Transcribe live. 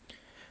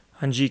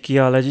ਹਾਂਜੀ, ਕੀ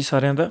ਹਾਲ ਹੈ ਜੀ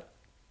ਸਾਰਿਆਂ ਦਾ।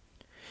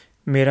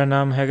 ਮੇਰਾ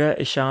ਨਾਮ ਹੈਗਾ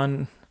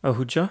ਇਸ਼ਾਨ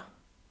ਅਹੂਜਾ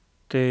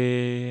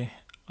ਅਤੇ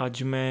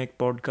ਅੱਜ ਮੈਂ ਇੱਕ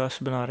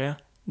ਪੋਡਕਾਸਟ ਬਣਾ ਰਿਹਾ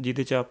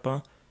ਜਿਹਦੇ 'ਚ ਆਪਾਂ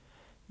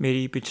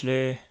ਮੇਰੀ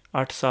ਪਿਛਲੇ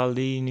 8 ਸਾਲ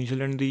ਦੀ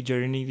ਨਿਊਜ਼ੀਲੈਂਡ ਦੀ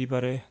ਜਰਨੀ ਦੇ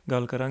ਬਾਰੇ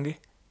ਗੱਲ ਕਰਾਂਗੇ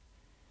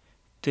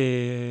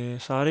ਅਤੇ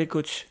ਸਾਰੇ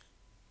ਕੁਛ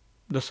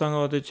ਦੱਸਾਂਗਾ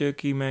ਉਹਦੇ 'ਚ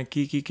ਕਿ ਮੈਂ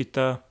ਕੀ ਕੀ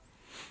ਕੀਤਾ,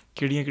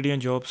 ਕਿਹੜੀਆਂ ਕਿਹੜੀਆਂ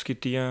ਜੋਬਸ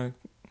ਕੀਤੀਆਂ,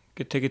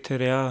 ਕਿੱਥੇ ਕਿੱਥੇ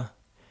ਰਿਹਾ,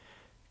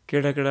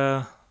 ਕਿਹੜਾ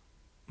ਕਿਹੜਾ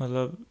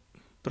ਮਤਲਬ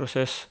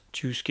ਪ੍ਰੋਸੈਸ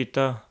ਚੂਜ਼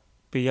ਕੀਤਾ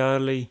PR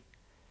ਲਈ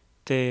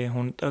ਅਤੇ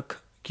ਹੁਣ ਤੱਕ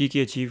ਕੀ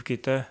ਕੀ ਅਚੀਵ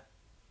ਕੀਤਾ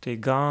ਅਤੇ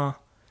ਅਗਾਂਹ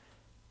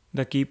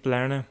ਦਾ ਕੀ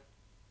ਪਲਾਨ ਹੈ।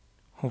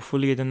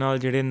 ਹੋਪਫੁਲੀ ਇਹਦੇ ਨਾਲ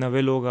ਜਿਹੜੇ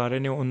ਨਵੇਂ ਲੋਕ ਆ ਰਹੇ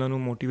ਨੇ ਉਹਨਾਂ ਨੂੰ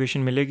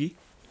ਮੋਟੀਵੇਸ਼ਨ ਮਿਲੇਗੀ।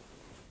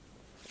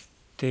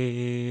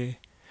 ਅਤੇ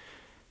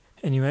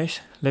ਐਨੀਵੇਜ਼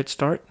ਲੈਟਸ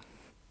ਸਟਾਰਟ।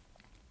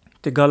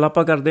 ਅਤੇ ਗੱਲ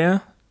ਆਪਾਂ ਕਰਦੇ ਹਾਂ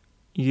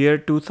ਈਅਰ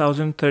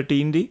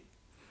 2013 ਦੀ।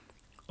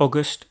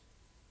 ਅਗਸਤ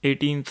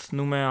 18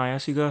 ਨੂੰ ਮੈਂ ਆਇਆ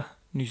ਸੀਗਾ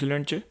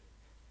ਨਿਊਜ਼ੀਲੈਂਡ 'ਚ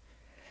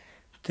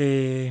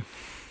ਅਤੇ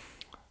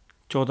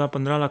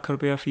 14-15 ਲੱਖ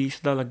ਰੁਪਇਆ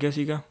ਫੀਸ ਦਾ ਲੱਗਿਆ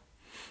ਸੀਗਾ।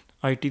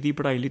 IT ਦੀ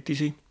ਪੜ੍ਹਾਈ ਲਿੱਤੀ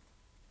ਸੀ।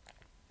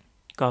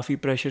 ਕਾਫੀ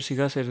ਪ੍ਰੈਸ਼ਰ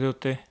ਸੀਗਾ ਸਿਰ ਦੇ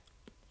ਉੱਤੇ।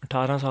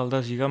 18 ਸਾਲ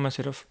ਦਾ ਸੀਗਾ ਮੈਂ,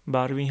 ਸਿਰਫ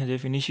 12ਵੀਂ ਹਜੇ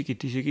ਫਿਨਿਸ਼ ਹੀ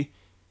ਕੀਤੀ ਸੀਗੀ।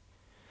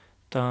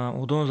 ਤਾਂ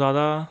ਉਦੋਂ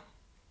ਜ਼ਿਆਦਾ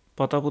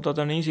ਪਤਾ ਪੁਤਾ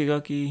ਤਾਂ ਨਹੀਂ ਸੀਗਾ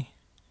ਕਿ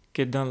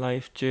ਕਿੱਦਾਂ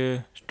ਲਾਈਫ 'ਚ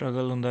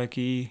ਸਟਰਗਲ ਹੁੰਦਾ,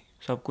 ਕੀ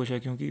ਸਭ ਕੁਛ ਹੈ,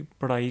 ਕਿਉਂਕਿ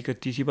ਪੜ੍ਹਾਈ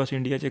ਕੀਤੀ ਸੀ ਬਸ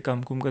ਇੰਡੀਆ 'ਚ,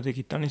 ਕੰਮ ਕੁਮ ਕਦੇ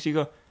ਕੀਤਾ ਨਹੀਂ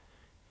ਸੀਗਾ।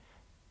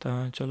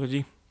 ਤਾਂ ਚਲੋ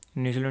ਜੀ,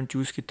 ਨਿਊਜ਼ੀਲੈਂਡ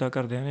ਚੂਜ਼ ਕੀਤਾ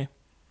ਘਰਦਿਆਂ ਨੇ।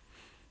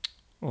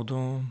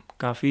 ਉਦੋਂ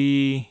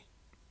ਕਾਫੀ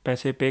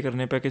ਪੈਸੇ ਪੇ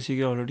ਕਰਨੇ ਪੈ ਗਏ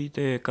ਸੀਗੇ ਆਲਰੇਡੀ,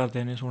 ਅਤੇ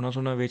ਘਰਦਿਆਂ ਨੇ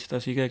ਸੋਨਾ ਵੇਚਤਾ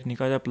ਸੀਗਾ। ਇੱਕ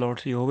ਨਿੱਕਾ ਜਿਹਾ ਪਲੋਟ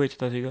ਸੀ ਉਹ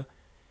ਵੇਚਤਾ ਸੀਗਾ।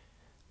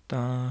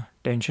 ਤਾਂ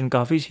ਟੈਨਸ਼ਨ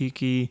ਕਾਫੀ ਸੀ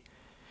ਕਿ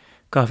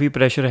ਕਾਫੀ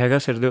ਪ੍ਰੈਸ਼ਰ ਹੈਗਾ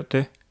ਸਿਰ ਦੇ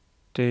ਉੱਤੇ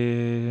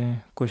ਅਤੇ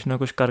ਕੁਛ ਨਾ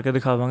ਕੁਛ ਕਰਕੇ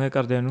ਦਿਖਾਵਾਂਗੇ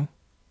ਘਰਦਿਆਂ ਨੂੰ।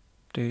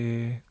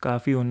 ਅਤੇ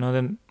ਕਾਫੀ ਉਹਨਾਂ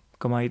ਦੇ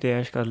ਕਮਾਈ 'ਤੇ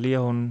ਐਸ਼ ਕਰ ਲਈ ਆ।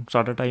 ਹੁਣ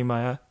ਸਾਡਾ ਟਾਈਮ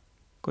ਆਇਆ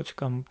ਕੁਛ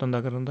ਕੰਮ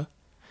ਧੰਦਾ ਕਰਨ ਦਾ।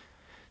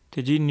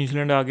 ਅਤੇ ਜੀ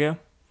ਨਿਊਜ਼ੀਲੈਂਡ ਆ ਗਿਆ।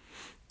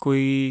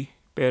 ਕੋਈ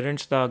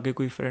ਪੇਰੈਂਟਸ ਦਾ ਅੱਗੇ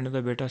ਕੋਈ ਫਰੈਂਡ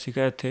ਦਾ ਬੇਟਾ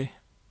ਸੀਗਾ ਇੱਥੇ,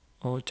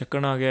 ਉਹ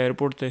ਚੱਕਣ ਆ ਗਿਆ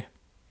ਏਅਰਪੋਰਟ 'ਤੇ।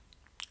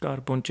 ਘਰ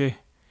ਪਹੁੰਚੇ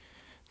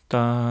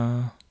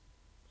ਤਾਂ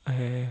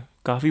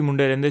ਕਾਫੀ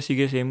ਮੁੰਡੇ ਰਹਿੰਦੇ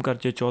ਸੀਗੇ ਸੇਮ ਘਰ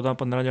 'ਚ।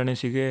 14-15 ਜਣੇ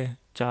ਸੀਗੇ,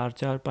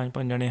 4-4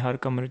 5-5 ਜਣੇ ਹਰ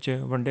ਕਮਰੇ 'ਚ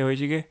ਵੰਡੇ ਹੋਏ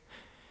ਸੀਗੇ।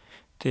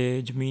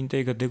 ਅਤੇ ਜ਼ਮੀਨ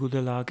 'ਤੇ ਗੱਦੇ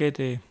ਗੁੱਦੇ ਲਾ ਕੇ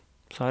ਅਤੇ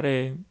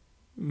ਸਾਰੇ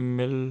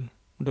ਮਿਲ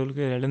ਡੁਲ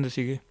ਕੇ ਰਹਿ ਲੈਂਦੇ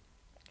ਸੀਗੇ।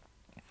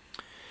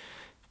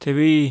 ਅਤੇ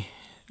ਵੀ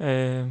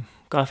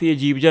ਕਾਫੀ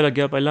ਅਜੀਬ ਜਿਹਾ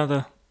ਲੱਗਿਆ ਪਹਿਲਾਂ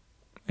ਤਾਂ।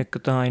 ਇੱਕ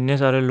ਤਾਂ ਇੰਨੇ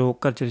ਸਾਰੇ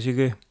ਲੋਕ ਘਰ 'ਚ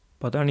ਸੀਗੇ,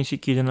 ਪਤਾ ਨਹੀਂ ਸੀ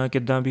ਕਿਹਦੇ ਨਾਲ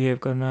ਕਿੱਦਾਂ ਬਿਹੇਵ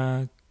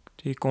ਕਰਨਾ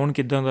ਅਤੇ ਕੌਣ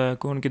ਕਿੱਦਾਂ ਦਾ,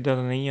 ਕੌਣ ਕਿੱਦਾਂ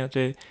ਦਾ ਨਹੀਂ ਆ।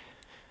 ਅਤੇ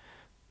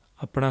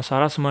ਆਪਣਾ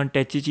ਸਾਰਾ ਸਮਾਨ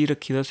ਟੈਚੀ 'ਚ ਹੀ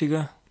ਰੱਖੀ ਦਾ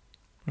ਸੀਗਾ।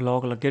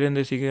 ਲੋਕ ਲੱਗੇ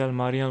ਰਹਿੰਦੇ ਸੀਗੇ,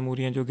 ਅਲਮਾਰੀਆਂ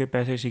ਅਲਮੂਰੀਆਂ ਜੋਗੇ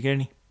ਪੈਸੇ ਸੀਗੇ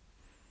ਨਹੀਂ।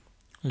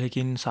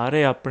 ਲੇਕਿਨ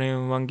ਸਾਰੇ ਆਪਣੇ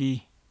ਵਾਂਗ ਹੀ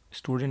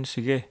ਸਟੂਡੈਂਟ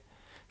ਸੀਗੇ,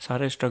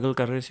 ਸਾਰੇ ਸਟਰਗਲ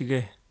ਕਰ ਰਹੇ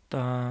ਸੀਗੇ।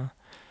 ਤਾਂ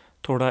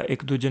ਥੋੜ੍ਹਾ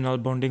ਇੱਕ ਦੂਜੇ ਨਾਲ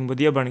ਬੌਂਡਿੰਗ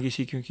ਵਧੀਆ ਬਣ ਗਈ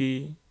ਸੀ,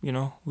 ਕਿਉਂਕਿ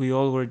ਵੀ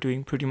ਆਲ ਵਰ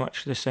doing pretty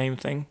much the same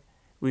thing,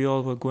 ਵੀ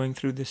ਆਲ ਵਰ going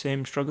through the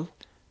same struggle.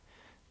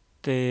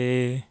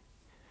 ਅਤੇ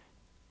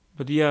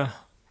ਵਧੀਆ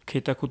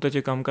ਖੇਤਾਂ ਖੂਤਾਂ 'ਚ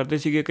ਕੰਮ ਕਰਦੇ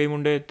ਸੀਗੇ ਕਈ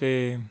ਮੁੰਡੇ।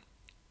 ਅਤੇ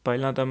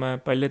ਪਹਿਲਾਂ ਤਾਂ ਮੈਂ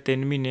ਪਹਿਲੇ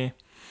 3 ਮਹੀਨੇ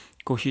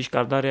ਕੋਸ਼ਿਸ਼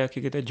ਕਰਦਾ ਰਿਹਾ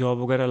ਕਿ ਕਿਤੇ ਜੋਬ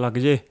ਵਗੈਰਾ ਲੱਗ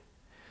ਜੇ,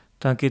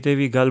 ਤਾਂ ਕਿਤੇ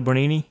ਵੀ ਗੱਲ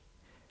ਬਣੀ ਨਹੀਂ।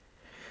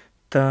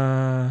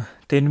 ਤਾਂ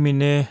 3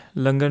 ਮਹੀਨੇ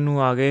ਲੰਘਣ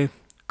ਨੂੰ ਆ ਗਏ।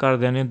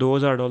 ਘਰਦਿਆਂ ਨੇ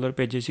 $2000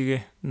 ਭੇਜੇ ਸੀਗੇ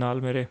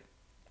ਨਾਲ ਮੇਰੇ,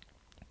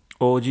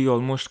 ਉਹ ਜੀ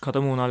ਆਲਮੋਸਟ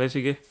ਖ਼ਤਮ ਹੋਣ ਵਾਲੇ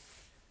ਸੀਗੇ।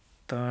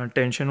 ਤਾਂ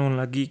ਟੈਨਸ਼ਨ ਹੋਣ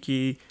ਲੱਗ ਗਈ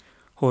ਕਿ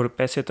ਹੋਰ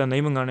ਪੈਸੇ ਤਾਂ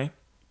ਨਹੀਂ ਮੰਗਾਣੇ।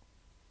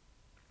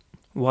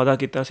 ਵਾਅਦਾ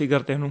ਕੀਤਾ ਸੀ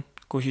ਘਰਦਿਆਂ ਨੂੰ,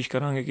 ਕੋਸ਼ਿਸ਼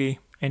ਕਰਾਂਗੇ ਕਿ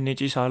ਇੰਨੇ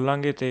 'ਚ ਹੀ ਸਾਰ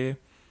ਲਾਂਗੇ ਅਤੇ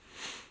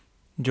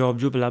ਜੋਬ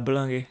ਜੂਬ ਲੱਭ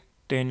ਲਾਂਗੇ।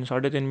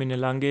 3-3.5 ਮਹੀਨੇ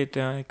ਲੰਘ ਗਏ।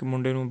 ਤਾਂ ਇੱਕ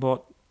ਮੁੰਡੇ ਨੂੰ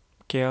ਬਹੁਤ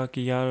ਕਿਹਾ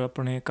ਕਿ ਯਾਰ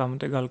ਆਪਣੇ ਕੰਮ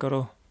 'ਤੇ ਗੱਲ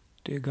ਕਰੋ,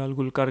 ਅਤੇ ਗੱਲ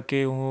ਗੁੱਲ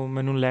ਕਰਕੇ ਉਹ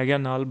ਮੈਨੂੰ ਲੈ ਗਿਆ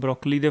ਨਾਲ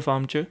ਬਰੋਕਲੀ ਦੇ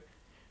ਫਾਰਮ 'ਚ।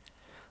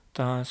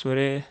 ਤਾਂ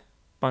ਸਵੇਰੇ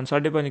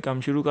 5-5:30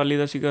 ਕੰਮ ਸ਼ੁਰੂ ਕਰ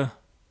ਲਈਦਾ ਸੀਗਾ।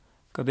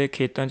 ਕਦੇ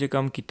ਖੇਤਾਂ 'ਚ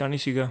ਕੰਮ ਕੀਤਾ ਨਹੀਂ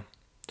ਸੀਗਾ,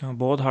 ਤਾਂ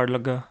ਬਹੁਤ ਹਾਰਡ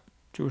ਲੱਗਾ।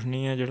 ਝੂਠ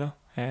ਨਹੀਂ ਹੈ, ਜਿਹੜਾ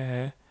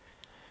ਹੈ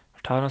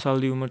 18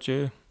 ਸਾਲ ਦੀ ਉਮਰ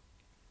 'ਚ।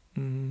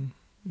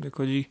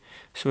 ਦੇਖੋ ਜੀ,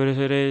 ਸਵੇਰੇ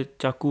ਸਵੇਰੇ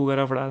ਚਾਕੂ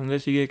ਵਗੈਰਾ ਫੜਾ ਦਿੰਦੇ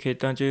ਸੀਗੇ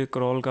ਖੇਤਾਂ 'ਚ,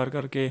 ਕਰੋਲ ਕਰ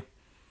ਕਰਕੇ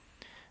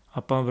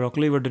ਆਪਾਂ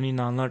ਬਰੋਕਲੀ ਵੱਢਣੀ,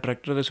 ਨਾਲ ਨਾਲ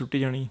ਟਰੈਕਟਰ 'ਤੇ ਸੁੱਟੀ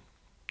ਜਾਣੀ।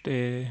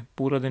 ਅਤੇ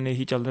ਪੂਰਾ ਦਿਨ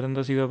ਇਹੀ ਚੱਲਦਾ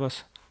ਰਹਿੰਦਾ ਸੀਗਾ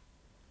ਬਸ।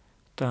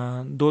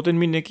 ਤਾਂ 2-3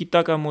 ਮਹੀਨੇ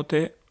ਕੀਤਾ ਕੰਮ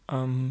ਉੱਥੇ,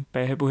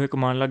 ਪੈਸੇ ਪੂਸੇ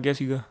ਕਮਾਉਣ ਲੱਗ ਗਿਆ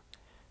ਸੀਗਾ।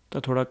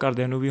 ਤਾਂ ਥੋੜ੍ਹਾ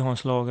ਘਰਦਿਆਂ ਨੂੰ ਵੀ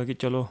ਹੌਸਲਾ ਹੋ ਗਿਆ ਕਿ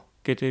ਚਲੋ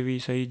ਕਿਤੇ ਵੀ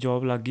ਸਹੀ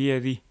ਜੋਬ ਲੱਗ ਗਈ ਹੈ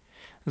ਇਹਦੀ।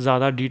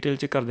 ਜ਼ਿਆਦਾ ਡੀਟੇਲ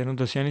 'ਚ ਘਰਦਿਆਂ ਨੂੰ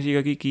ਦੱਸਿਆ ਨਹੀਂ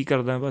ਸੀਗਾ ਕਿ ਕੀ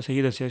ਕਰਦਾ, ਬਸ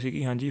ਇਹੀ ਦੱਸਿਆ ਸੀ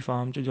ਕਿ ਹਾਂਜੀ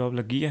ਫਾਰਮ 'ਚ ਜੋਬ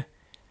ਲੱਗੀ ਹੈ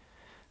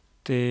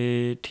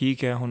ਅਤੇ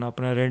ਠੀਕ ਹੈ, ਹੁਣ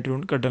ਆਪਣਾ ਰੈਂਟ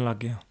ਰੂੰਟ ਕੱਢਣ ਲੱਗ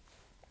ਗਿਆ।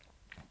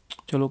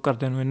 ਚਲੋ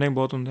ਘਰਦਿਆਂ ਨੂੰ ਇੰਨਾ ਹੀ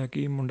ਬਹੁਤ ਹੁੰਦਾ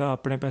ਕਿ ਮੁੰਡਾ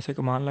ਆਪਣੇ ਪੈਸੇ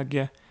ਕਮਾਉਣ ਲੱਗ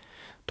ਗਿਆ,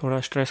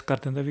 ਥੋੜ੍ਹਾ ਸਟਰੈਸ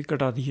ਘਰਦਿਆਂ ਦਾ ਵੀ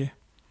ਘਟਾ ਦਈਏ।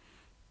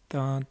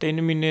 ਤਾਂ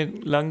 3 ਮਹੀਨੇ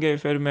ਲੰਘ ਗਏ।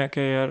 ਫਿਰ ਮੈਂ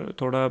ਕਿਹਾ ਯਾਰ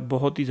ਥੋੜ੍ਹਾ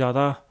ਬਹੁਤ ਹੀ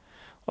ਜ਼ਿਆਦਾ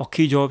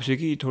ਔਖੀ ਜੋਬ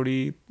ਸੀਗੀ,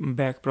 ਥੋੜ੍ਹੀ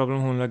ਬੈਕ ਪ੍ਰੋਬਲਮ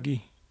ਹੋਣ ਲੱਗੀ।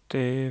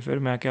 ਅਤੇ ਫਿਰ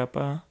ਮੈਂ ਕਿਹਾ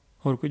ਆਪਾਂ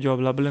ਹੋਰ ਕੋਈ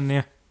ਜੋਬ ਲੱਭ ਲੈਂਦੇ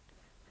ਹਾਂ।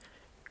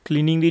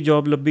 ਕਲੀਨਿੰਗ ਦੀ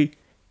ਜੋਬ ਲੱਭੀ।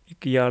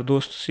 ਇੱਕ ਯਾਰ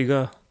ਦੋਸਤ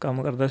ਸੀਗਾ,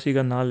 ਕੰਮ ਕਰਦਾ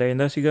ਸੀਗਾ, ਨਾਲ ਲੈ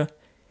ਜਾਂਦਾ ਸੀਗਾ।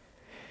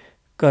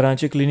 ਘਰਾਂ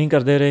 'ਚ ਕਲੀਨਿੰਗ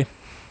ਕਰਦੇ ਰਹੇ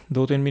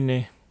 2-3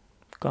 ਮਹੀਨੇ।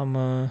 ਕੰਮ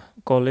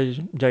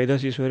ਕਾਲਜ ਜਾਈਦਾ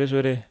ਸੀ ਸਵੇਰੇ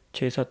ਸਵੇਰੇ,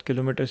 6-7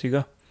 ਕਿਲੋਮੀਟਰ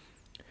ਸੀਗਾ।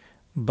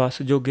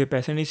 ਬੱਸ ਜੋਗੇ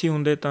ਪੈਸੇ ਨਹੀਂ ਸੀ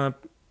ਹੁੰਦੇ, ਤਾਂ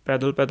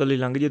ਪੈਦਲ ਪੈਦਲ ਹੀ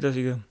ਲੰਘ ਜਾਂਦਾ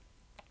ਸੀਗਾ।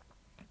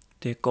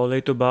 ਅਤੇ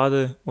ਕਾਲਜ ਤੋਂ ਬਾਅਦ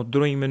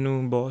ਉੱਧਰੋਂ ਹੀ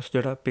ਮੈਨੂੰ ਬੌਸ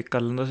ਜਿਹੜਾ ਪਿਕ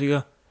ਕਰ ਲੈਂਦਾ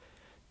ਸੀਗਾ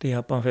ਅਤੇ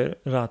ਆਪਾਂ ਫਿਰ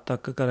ਰਾਤ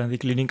ਤੱਕ ਘਰਾਂ ਦੀ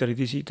ਕਲੀਨਿੰਗ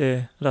ਕਰੀਦੀ ਸੀ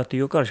ਅਤੇ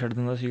ਰਾਤੀ ਉਹ ਘਰ ਛੱਡ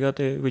ਦਿੰਦਾ ਸੀਗਾ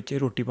ਅਤੇ ਵਿੱਚ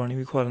ਰੋਟੀ ਪਾਣੀ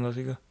ਵੀ ਖਵਾ ਦਿੰਦਾ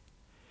ਸੀਗਾ।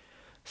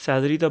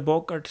 ਸੈਲਰੀ ਤਾਂ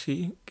ਬਹੁਤ ਘੱਟ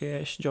ਸੀ,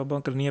 ਕੈਸ਼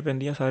ਜੋਬਾਂ ਕਰਨੀਆਂ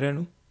ਪੈਂਦੀਆਂ ਸਾਰਿਆਂ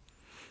ਨੂੰ।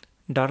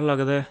 ਡਰ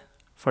ਲੱਗਦਾ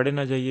ਫੜੇ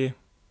ਨਾ ਜਾਈਏ,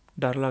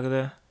 ਡਰ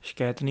ਲੱਗਦਾ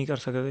ਸ਼ਿਕਾਇਤ ਨਹੀਂ ਕਰ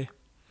ਸਕਦੇ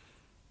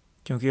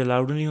ਕਿਉਂਕਿ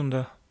ਅਲਾਊਡ ਨਹੀਂ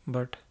ਹੁੰਦਾ,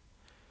 ਬਟ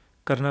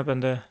ਕਰਨਾ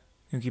ਪੈਂਦਾ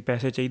ਕਿਉਂਕਿ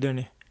ਪੈਸੇ ਚਾਹੀਦੇ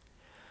ਨੇ।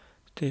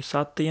 ਅਤੇ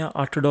 $7 ਜਾਂ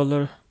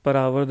 $8 ਪਰ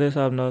ਆਵਰ ਦੇ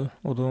ਹਿਸਾਬ ਨਾਲ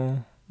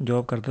ਉਦੋਂ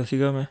ਜੋਬ ਕਰਦਾ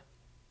ਸੀਗਾ ਮੈਂ।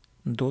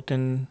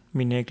 2-3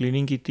 ਮਹੀਨੇ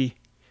ਕਲੀਨਿੰਗ ਕੀਤੀ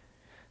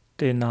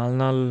ਅਤੇ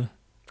ਨਾਲ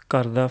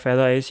ਘਰ ਦਾ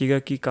ਫਾਇਦਾ ਇਹ ਸੀਗਾ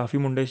ਕਿ ਕਾਫੀ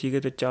ਮੁੰਡੇ ਸੀਗੇ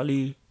ਅਤੇ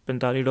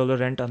 $40-45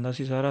 ਰੈਂਟ ਆਉਂਦਾ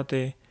ਸੀ ਸਾਰਾ,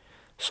 ਅਤੇ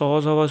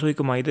 100-125 ਹੀ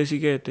ਕਮਾਈ ਦੇ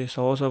ਸੀਗੇ ਅਤੇ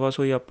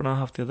 100-125 ਹੀ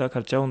ਆਪਣਾ ਹਫ਼ਤੇ ਦਾ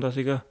ਖਰਚਾ ਹੁੰਦਾ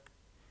ਸੀਗਾ।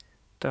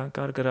 ਤਾਂ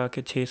ਕਰ ਕਰਾ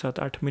ਕੇ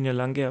 6-7-8 ਮਹੀਨੇ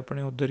ਲੰਘ ਗਏ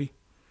ਆਪਣੇ ਉੱਧਰ ਹੀ।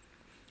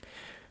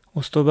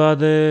 ਉਸ ਤੋਂ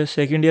ਬਾਅਦ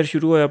ਸੈਕਿੰਡ ਈਅਰ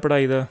ਸ਼ੁਰੂ ਹੋਇਆ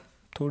ਪੜ੍ਹਾਈ ਦਾ,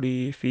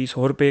 ਥੋੜ੍ਹੀ ਫੀਸ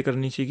ਹੋਰ ਪੇ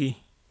ਕਰਨੀ ਸੀਗੀ,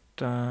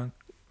 ਤਾਂ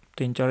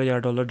 $3-4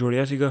 ਹਜ਼ਾਰ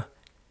ਜੋੜਿਆ ਸੀਗਾ।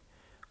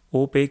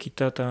 ਉਹ ਪੇ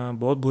ਕੀਤਾ ਤਾਂ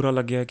ਬਹੁਤ ਬੁਰਾ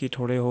ਲੱਗਿਆ ਕਿ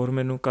ਥੋੜ੍ਹੇ ਹੋਰ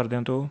ਮੈਨੂੰ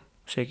ਘਰਦਿਆਂ ਤੋਂ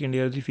ਸੈਕਿੰਡ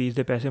ਈਅਰ ਦੀ ਫੀਸ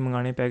ਦੇ ਪੈਸੇ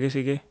ਮੰਗਵਾਉਣੇ ਪੈ ਗਏ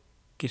ਸੀਗੇ।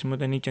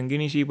 ਕਿਸਮਤ ਇੰਨੀ ਚੰਗੀ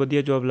ਨਹੀਂ ਸੀ,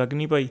 ਵਧੀਆ ਜੋਬ ਲੱਗ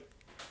ਨਹੀਂ ਪਾਈ।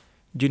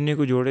 ਜਿੰਨੇ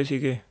ਕੁ ਜੋੜੇ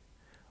ਸੀਗੇ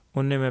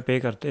ਉਹਨੇ ਮੈਂ ਪੇ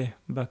ਕਰਤੇ,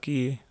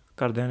 ਬਾਕੀ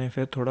ਘਰਦਿਆਂ ਨੇ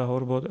ਫਿਰ ਥੋੜ੍ਹਾ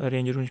ਹੋਰ ਬਹੁਤ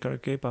ਅਰੇਂਜ ਅਰੂੰਜ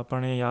ਕਰਕੇ, ਪਾਪਾ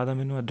ਨੇ ਯਾਦ ਆ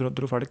ਮੈਨੂੰ ਇੱਧਰ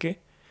ਉੱਧਰ ਫੜ ਕੇ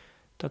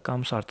ਤਾਂ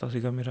ਕੰਮ ਸਾਰਤਾ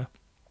ਸੀਗਾ ਮੇਰਾ।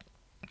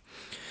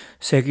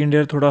 ਸੈਕਿੰਡ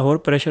ਈਅਰ ਥੋੜ੍ਹਾ ਹੋਰ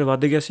ਪ੍ਰੈਸ਼ਰ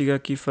ਵੱਧ ਗਿਆ ਸੀਗਾ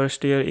ਕਿ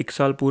ਫਸਟ ਈਅਰ 1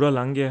 ਸਾਲ ਪੂਰਾ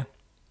ਲੰਘ ਗਿਆ,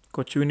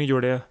 ਕੁਛ ਵੀ ਨਹੀਂ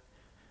ਜੋੜਿਆ।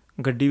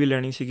 ਗੱਡੀ ਵੀ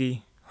ਲੈਣੀ ਸੀਗੀ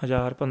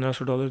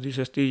 $1000-1500 ਦੀ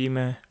ਸਸਤੀ ਜੀ,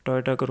 ਮੈਂ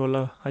ਟੋਇਟਾ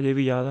ਕਰੋਲਾ, ਹਜੇ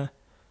ਵੀ ਯਾਦ ਹੈ।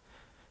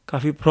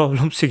 ਕਾਫੀ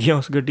ਪ੍ਰੋਬਲਮ ਸੀਗੀਆਂ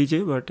ਉਸ ਗੱਡੀ 'ਚ,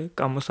 ਬਟ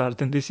ਕੰਮ ਸਾਰ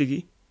ਦਿੰਦੀ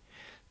ਸੀਗੀ।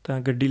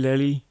 ਤਾਂ ਗੱਡੀ ਲੈ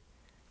ਲਈ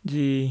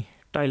ਜੀ।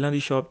 ਟਾਈਲਾਂ ਦੀ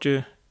ਸ਼ੋਪ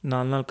 'ਚ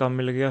ਨਾਲ ਕੰਮ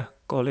ਮਿਲ ਗਿਆ,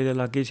 ਕਾਲਜ ਦੇ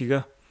ਲਾਗੇ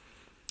ਸੀਗਾ।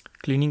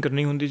 ਕਲੀਨਿੰਗ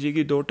ਕਰਨੀ ਹੁੰਦੀ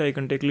ਸੀਗੀ, 2-2.5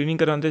 ਘੰਟੇ ਕਲੀਨਿੰਗ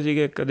ਕਰਾਉਂਦੇ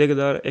ਸੀਗੇ। ਕਦੇ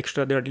ਕਦਾਰ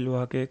ਐਕਸਟਰਾ ਦਿਹਾੜੀ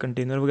ਲਵਾ ਕੇ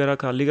ਕੰਟੇਨਰ ਵਗੈਰਾ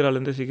ਖਾਲੀ ਕਰਾ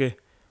ਲੈਂਦੇ ਸੀਗੇ,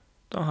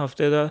 ਤਾਂ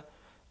ਹਫ਼ਤੇ ਦਾ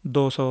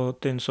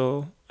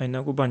 200-300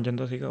 ਇੰਨਾ ਕੁ ਬਣ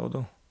ਜਾਂਦਾ ਸੀਗਾ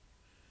ਉਦੋਂ।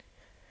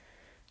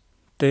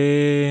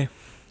 ਅਤੇ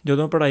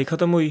ਜਦੋਂ ਪੜ੍ਹਾਈ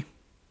ਖ਼ਤਮ ਹੋਈ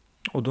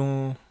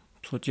ਉਦੋਂ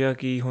ਸੋਚਿਆ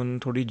ਕਿ ਹੁਣ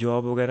ਥੋੜ੍ਹੀ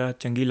ਜੋਬ ਵਗੈਰਾ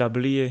ਚੰਗੀ ਲੱਭ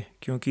ਲਈਏ,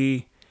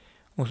 ਕਿਉਂਕਿ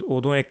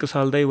ਉਦੋਂ 1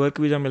 ਸਾਲ ਦਾ ਹੀ ਵਰਕ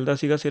ਵੀਜ਼ਾ ਮਿਲਦਾ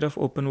ਸੀਗਾ, ਸਿਰਫ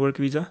ਓਪਨ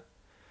ਵਰਕ ਵੀਜ਼ਾ।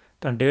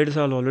 ਤਾਂ 1.5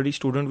 ਸਾਲ ਆਲਰੇਡੀ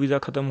ਸਟੂਡੈਂਟ ਵੀਜ਼ਾ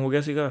ਖ਼ਤਮ ਹੋ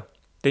ਗਿਆ ਸੀਗਾ,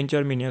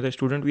 3-4 ਮਹੀਨਿਆਂ ਦਾ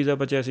ਸਟੂਡੈਂਟ ਵੀਜ਼ਾ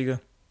ਬਚਿਆ ਸੀਗਾ।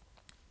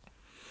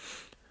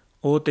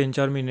 ਉਹ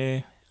 3-4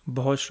 ਮਹੀਨੇ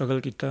ਬਹੁਤ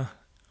ਸਟਰਗਲ ਕੀਤਾ,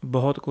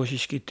 ਬਹੁਤ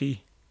ਕੋਸ਼ਿਸ਼ ਕੀਤੀ,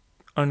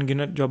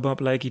 ਅਣਗਿਣਤ ਜੋਬਾਂ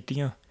ਅਪਲਾਈ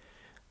ਕੀਤੀਆਂ,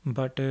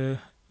 ਬਟ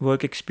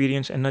ਵਰਕ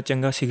ਐਕਸਪੀਰੀਅੰਸ ਇੰਨਾ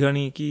ਚੰਗਾ ਸੀਗਾ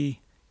ਨਹੀਂ ਕਿ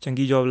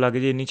ਚੰਗੀ ਜੋਬ ਲੱਗ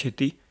ਜੇ ਇੰਨੀ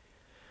ਛੇਤੀ।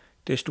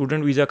 ਅਤੇ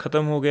ਸਟੂਡੈਂਟ ਵੀਜ਼ਾ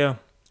ਖ਼ਤਮ ਹੋ ਗਿਆ,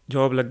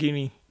 ਜੋਬ ਲੱਗੀ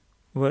ਨਹੀਂ,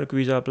 ਵਰਕ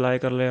ਵੀਜ਼ਾ ਅਪਲਾਈ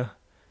ਕਰ ਲਿਆ।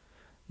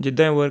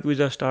 ਜਿੱਦਾਂ ਹੀ ਵਰਕ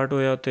ਵੀਜ਼ਾ ਸਟਾਰਟ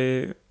ਹੋਇਆ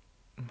ਅਤੇ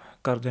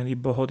ਘਰਦਿਆਂ ਦੀ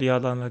ਬਹੁਤ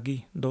ਯਾਦ ਆਉਣ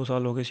ਲੱਗੀ। 2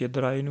 ਸਾਲ ਹੋ ਗਏ ਸੀ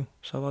ਇੱਧਰ ਆਏ ਨੂੰ,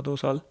 2.25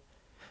 ਸਾਲ।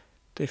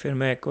 ਅਤੇ ਫਿਰ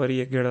ਮੈਂ ਇੱਕ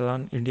ਵਾਰੀ ਗੇੜਾ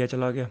ਲਾਉਣ ਇੰਡੀਆ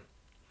ਚਲਾ ਗਿਆ।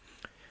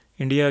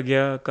 ਇੰਡੀਆ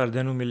ਗਿਆ,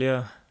 ਘਰਦਿਆਂ ਨੂੰ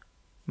ਮਿਲਿਆ,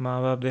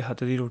 ਮਾਂ ਬਾਪ ਦੇ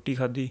ਹੱਥ ਦੀ ਰੋਟੀ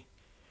ਖਾਧੀ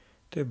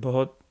ਅਤੇ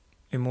ਬਹੁਤ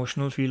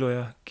ਇਮੋਸ਼ਨਲ ਫੀਲ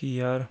ਹੋਇਆ ਕਿ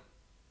ਯਾਰ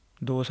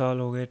 2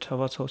 ਸਾਲ ਹੋ ਗਏ,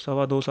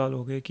 2.25 ਸਾਲ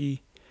ਹੋ ਗਏ ਕਿ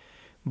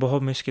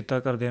ਬਹੁਤ ਮਿਸ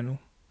ਕੀਤਾ ਘਰਦਿਆਂ ਨੂੰ।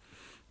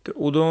 ਅਤੇ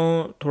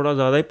ਉਦੋਂ ਥੋੜ੍ਹਾ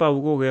ਜ਼ਿਆਦਾ ਹੀ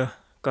ਭਾਵੁਕ ਹੋ ਗਿਆ।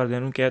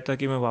 ਘਰਦਿਆਂ ਨੂੰ ਕਹਿ ਤਾ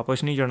ਕਿ ਮੈਂ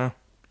ਵਾਪਸ ਨਹੀਂ ਜਾਣਾ,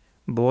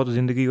 ਬਹੁਤ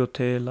ਜ਼ਿੰਦਗੀ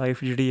ਉੱਥੇ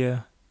ਲਾਈਫ ਜਿਹੜੀ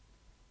ਹੈ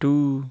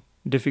ਟੂ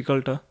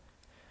ਡਿਫੀਕਲਟ ਆ।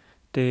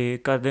 ਅਤੇ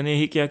ਘਰਦਿਆਂ ਨੇ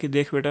ਇਹੀ ਕਿਹਾ ਕਿ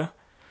ਦੇਖ ਬੇਟਾ,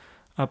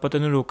 ਆਪਾਂ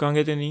ਤੈਨੂੰ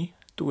ਰੋਕਾਂਗੇ ਤਾਂ ਨਹੀਂ,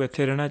 ਤੂੰ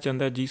ਇੱਥੇ ਰਹਿਣਾ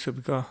ਚਾਹੁੰਦਾ ਜੀ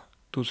ਸਦਕਾ,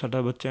 ਤੂੰ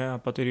ਸਾਡਾ ਬੱਚਾ ਹੈ,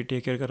 ਆਪਾਂ ਤੇਰੀ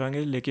ਟੇਕ ਕੇਅਰ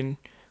ਕਰਾਂਗੇ, ਲੇਕਿਨ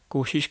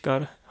ਕੋਸ਼ਿਸ਼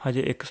ਕਰ,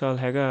 ਹਜੇ 1 ਸਾਲ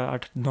ਹੈਗਾ,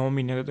 8-9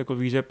 ਮਹੀਨੇ ਦਾ ਤੇਰੇ ਕੋਲ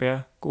ਵੀਜ਼ਾ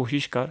ਪਿਆ,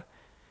 ਕੋਸ਼ਿਸ਼ ਕਰ।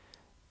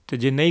 ਅਤੇ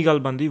ਜੇ ਨਹੀਂ ਗੱਲ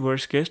ਬਣਦੀ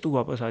ਵਰਸਟ ਕੇਸ ਤੂੰ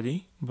ਵਾਪਸ ਆ ਜਾਈਂ,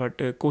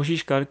 ਬਟ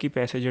ਕੋਸ਼ਿਸ਼ ਕਰ ਕਿ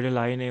ਪੈਸੇ ਜਿਹੜੇ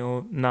ਲਾਏ ਨੇ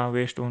ਉਹ ਨਾ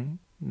ਵੇਸਟ ਹੋਣ,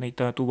 ਨਹੀਂ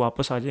ਤਾਂ ਤੂੰ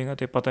ਵਾਪਸ ਆ ਜਾਏਗਾ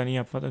ਅਤੇ ਪਤਾ ਨਹੀਂ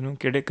ਆਪਾਂ ਤੈਨੂੰ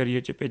ਕਿਹੜੇ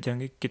ਕਰੀਅਰ 'ਚ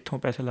ਭੇਜਾਂਗੇ, ਕਿੱਥੋਂ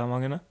ਪੈਸੇ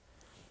ਲਾਵਾਂਗੇ ਨਾ।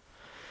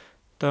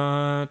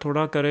 ਤਾਂ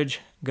ਥੋੜ੍ਹਾ ਕਰੇਜ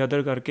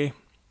ਗੈਦਰ ਕਰਕੇ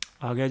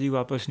ਆ ਗਿਆ ਜੀ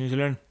ਵਾਪਸ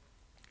ਨਿਊਜ਼ੀਲੈਂਡ।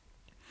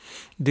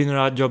 ਦਿਨ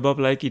ਰਾਤ ਜੋਬਾਂ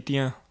ਅਪਲਾਈ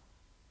ਕੀਤੀਆਂ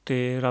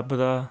ਅਤੇ ਰੱਬ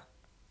ਦਾ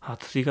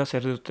ਹੱਥ ਸੀਗਾ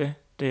ਸਿਰ ਦੇ ਉੱਤੇ,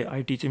 ਅਤੇ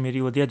IT 'ਚ ਮੇਰੀ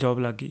ਵਧੀਆ ਜੋਬ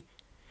ਲੱਗ ਗਈ।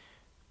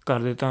 ਘਰ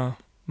ਦੇ ਤਾਂ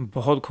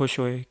ਬਹੁਤ ਖੁਸ਼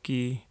ਹੋਏ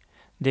ਕਿ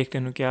ਦੇਖ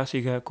ਤੈਨੂੰ ਕਿਹਾ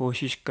ਸੀਗਾ,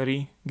 ਕੋਸ਼ਿਸ਼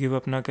ਕਰੀ, ਗਿਵ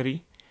ਅਪ ਨਾ ਕਰੀ।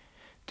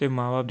 ਅਤੇ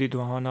ਮਾਂ ਬਾਪ ਦੀ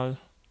ਦੁਆਵਾਂ ਨਾਲ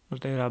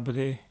ਅਤੇ ਰੱਬ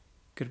ਦੇ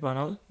ਕਿਰਪਾ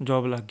ਨਾਲ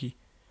ਜੋਬ ਲੱਗ ਗਈ।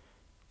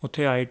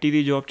 ਉੱਥੇ IT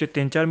ਦੀ ਜੋਬ 'ਚ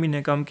 3-4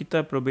 ਮਹੀਨੇ ਕੰਮ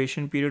ਕੀਤਾ,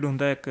 ਪ੍ਰੋਬੇਸ਼ਨ ਪੀਰੀਅਡ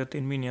ਹੁੰਦਾ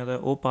 1-3 ਮਹੀਨਿਆਂ ਦਾ,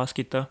 ਉਹ ਪਾਸ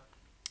ਕੀਤਾ।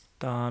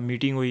 ਤਾਂ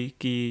ਮੀਟਿੰਗ ਹੋਈ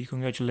ਕਿ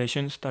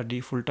ਕੰਗਰੈਚੂਲੇਸ਼ਨਸ, ਤੁਹਾਡੀ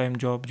ਫੁੱਲ ਟਾਈਮ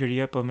ਜੋਬ ਜਿਹੜੀ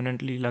ਹੈ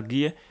ਪਰਮਾਨੈਂਟਲੀ ਲੱਗ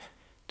ਗਈ ਹੈ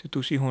ਅਤੇ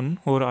ਤੁਸੀਂ ਹੁਣ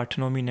ਹੋਰ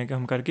 8-9 ਮਹੀਨੇ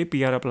ਕੰਮ ਕਰਕੇ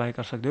PR ਅਪਲਾਈ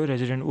ਕਰ ਸਕਦੇ ਹੋ,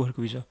 ਰੈਜ਼ੀਡੈਂਟ ਵਰਕ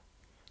ਵੀਜ਼ਾ।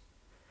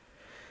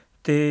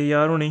 ਅਤੇ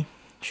ਯਾਰ ਹੁਣੀ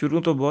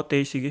ਸ਼ੁਰੂ ਤੋਂ ਬਹੁਤ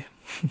ਤੇਜ਼ ਸੀਗੇ।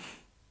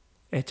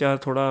 HR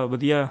ਥੋੜ੍ਹਾ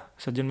ਵਧੀਆ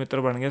ਸੱਜਣ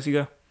ਮਿੱਤਰ ਬਣ ਗਿਆ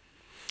ਸੀਗਾ।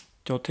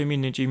 ਚੌਥੇ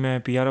ਮਹੀਨੇ 'ਚ ਹੀ ਮੈਂ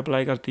PR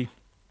ਅਪਲਾਈ ਕਰਤੀ।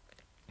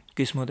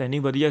 ਕਿਸਮਤ ਇੰਨੀ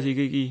ਵਧੀਆ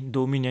ਸੀਗੀ ਕਿ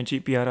 2 ਮਹੀਨਿਆਂ 'ਚ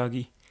ਹੀ PR ਆ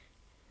ਗਈ।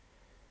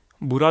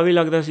 ਬੁਰਾ ਵੀ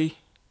ਲੱਗਦਾ ਸੀ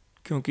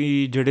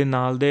ਕਿਉਂਕਿ ਜਿਹੜੇ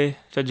ਨਾਲ ਦੇ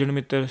ਸੱਜਣ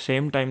ਮਿੱਤਰ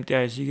ਸੇਮ ਟਾਈਮ 'ਤੇ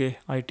ਆਏ ਸੀਗੇ,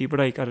 IT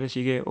ਪੜ੍ਹਾਈ ਕਰ ਰਹੇ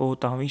ਸੀਗੇ, ਉਹ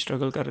ਤਾਂ ਵੀ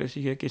ਸਟਰਗਲ ਕਰ ਰਹੇ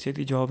ਸੀਗੇ, ਕਿਸੇ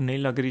ਦੀ ਜੋਬ ਨਹੀਂ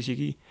ਲੱਗ ਰਹੀ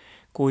ਸੀਗੀ,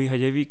 ਕੋਈ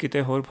ਹਜੇ ਵੀ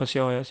ਕਿਤੇ ਹੋਰ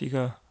ਫਸਿਆ ਹੋਇਆ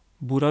ਸੀਗਾ।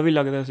 ਬੁਰਾ ਵੀ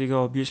ਲੱਗਦਾ ਸੀਗਾ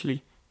ਓਬਵੀਅਸਲੀ,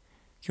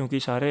 ਕਿਉਂਕਿ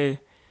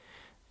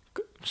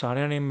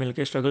ਸਾਰਿਆਂ ਨੇ ਮਿਲ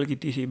ਕੇ ਸਟਰਗਲ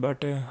ਕੀਤੀ ਸੀ,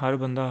 ਬਟ ਹਰ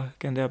ਬੰਦਾ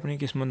ਕਹਿੰਦੇ ਆਪਣੀ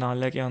ਕਿਸਮਤ ਨਾਲ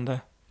ਲੈ ਕੇ ਆਉਂਦਾ।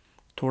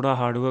 ਥੋੜ੍ਹਾ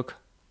ਹਾਰਡਵਰਕ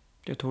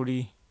ਅਤੇ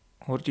ਥੋੜ੍ਹੀ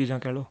ਹੋਰ ਚੀਜ਼ਾਂ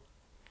ਕਹਿ ਲਓ।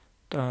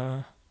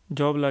 ਤਾਂ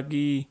ਜੋਬ ਲੱਗ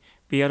ਗਈ,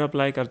 PR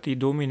ਅਪਲਾਈ ਕਰਤੀ,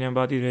 2 ਮਹੀਨਿਆਂ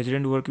ਬਾਅਦ ਹੀ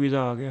ਰੈਜ਼ੀਡੈਂਟ ਵਰਕ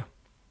ਵੀਜ਼ਾ ਆ ਗਿਆ।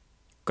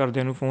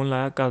 ਘਰਦਿਆਂ ਨੂੰ ਫੋਨ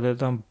ਲਾਇਆ, ਘਰਦੇ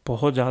ਤਾਂ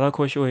ਬਹੁਤ ਜ਼ਿਆਦਾ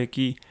ਖੁਸ਼ ਹੋਏ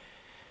ਕਿ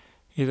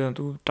ਇਹ ਤਾਂ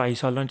ਤੂੰ 2.5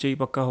 ਸਾਲਾਂ 'ਚ ਹੀ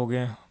ਪੱਕਾ ਹੋ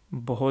ਗਿਆ,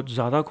 ਬਹੁਤ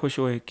ਜ਼ਿਆਦਾ ਖੁਸ਼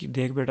ਹੋਏ ਕਿ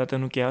ਦੇਖ ਬੇਟਾ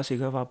ਤੈਨੂੰ ਕਿਹਾ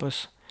ਸੀਗਾ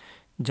ਵਾਪਸ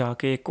ਜਾ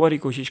ਕੇ ਇੱਕ ਵਾਰੀ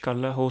ਕੋਸ਼ਿਸ਼ ਕਰ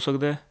ਲੈ, ਹੋ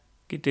ਸਕਦਾ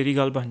ਕਿ ਤੇਰੀ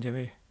ਗੱਲ ਬਣ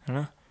ਜਾਵੇ, ਹੈ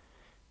ਨਾ।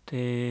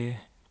 ਅਤੇ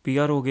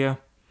PR ਹੋ ਗਿਆ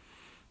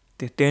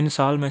ਅਤੇ 3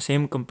 ਸਾਲ ਮੈਂ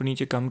ਸੇਮ ਕੰਪਨੀ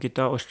 'ਚ ਕੰਮ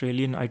ਕੀਤਾ।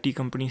 ਆਸਟ੍ਰੇਲੀਅਨ IT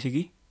ਕੰਪਨੀ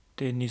ਸੀਗੀ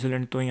ਅਤੇ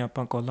ਨਿਊਜ਼ੀਲੈਂਡ ਤੋਂ ਹੀ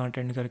ਆਪਾਂ ਕਾਲਾਂ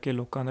ਅਟੈਂਡ ਕਰਕੇ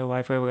ਲੋਕਾਂ ਦਾ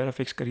ਵਾਈਫਾਈ ਵਗੈਰਾ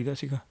ਫਿਕਸ ਕਰੀਦਾ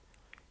ਸੀਗਾ।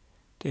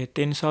 ਅਤੇ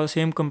 3 ਸਾਲ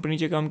ਸੇਮ ਕੰਪਨੀ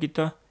 'ਚ ਕੰਮ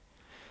ਕੀਤਾ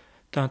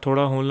ਤਾਂ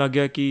ਥੋੜ੍ਹਾ ਹੋਣ ਲੱਗ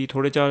ਗਿਆ ਕਿ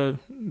ਥੋੜ੍ਹੇ ਚਾਰ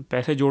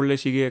ਪੈਸੇ ਜੋੜ ਲਏ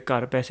ਸੀਗੇ,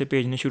 ਘਰ ਪੈਸੇ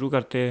ਭੇਜਣੇ ਸ਼ੁਰੂ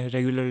ਕਰਤੇ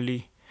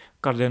ਰੈਗੂਲਰਲੀ।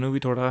 ਘਰਦਿਆਂ ਨੂੰ ਵੀ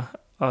ਥੋੜ੍ਹਾ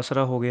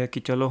ਆਸਰਾ ਹੋ ਗਿਆ ਕਿ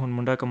ਚਲੋ ਹੁਣ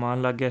ਮੁੰਡਾ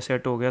ਕਮਾਉਣ ਲੱਗ ਗਿਆ,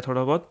 ਸੈੱਟ ਹੋ ਗਿਆ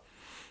ਥੋੜ੍ਹਾ ਬਹੁਤ,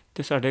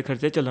 ਅਤੇ ਸਾਡੇ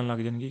ਖਰਚੇ ਚੱਲਣ ਲੱਗ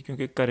ਜਾਣਗੇ।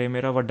 ਕਿਉਂਕਿ ਘਰ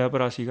ਮੇਰਾ ਵੱਡਾ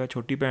ਭਰਾ ਸੀਗਾ,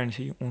 ਛੋਟੀ ਭੈਣ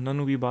ਸੀ, ਉਹਨਾਂ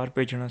ਨੂੰ ਵੀ ਬਾਹਰ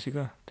ਭੇਜਣਾ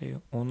ਸੀਗਾ ਅਤੇ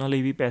ਉਹਨਾਂ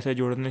ਲਈ ਵੀ ਪੈਸੇ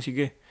ਜੋੜਨੇ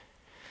ਸੀਗੇ।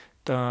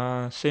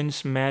 ਤਾਂ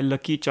ਸਿੰਸ ਮੈਂ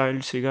ਲੱਕੀ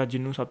ਚਾਈਲਡ ਸੀਗਾ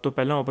ਜਿਹਨੂੰ ਸਭ ਤੋਂ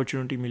ਪਹਿਲਾਂ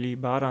ਓਪਰਚੁਨਿਟੀ ਮਿਲੀ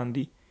ਬਾਹਰ ਆਉਣ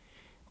ਦੀ,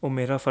 ਉਹ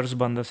ਮੇਰਾ ਫਰਜ਼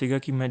ਬਣਦਾ ਸੀਗਾ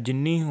ਕਿ ਮੈਂ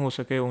ਜਿੰਨੀ ਹੋ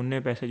ਸਕੇ ਓਨੇ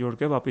ਪੈਸੇ ਜੋੜ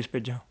ਕੇ ਵਾਪਸ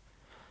ਭੇਜਾਂ।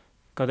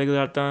 ਕਦੇ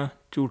ਕਦਾਰ ਤਾਂ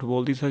ਝੂਠ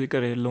ਬੋਲਦੀ ਸੀ,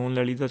 ਘਰ ਲੋਨ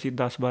ਲੈ ਲਈਦਾ ਸੀ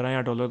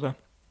 $10,000-12,000 ਦਾ,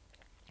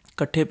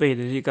 ਇਕੱਠੇ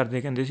ਭੇਜਦੇ ਸੀ।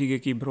 ਘਰਦੇ ਕਹਿੰਦੇ ਸੀਗੇ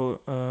ਕਿ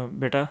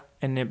ਬੇਟਾ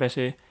ਇੰਨੇ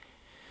ਪੈਸੇ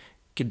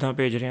ਕਿੱਦਾਂ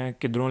ਭੇਜ ਰਿਹਾ,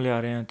 ਕਿੱਧਰੋਂ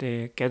ਲਿਆ ਰਿਹਾ,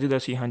 ਅਤੇ ਕਹਿ ਦਿੰਦਾ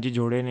ਸੀ ਹਾਂਜੀ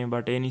ਜੋੜੇ ਨੇ,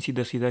 ਬਟ ਇਹ ਨਹੀਂ ਸੀ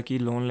ਦੱਸੀਦਾ ਕਿ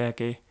ਲੋਨ ਲੈ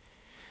ਕੇ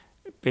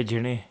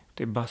ਭੇਜਣੇ।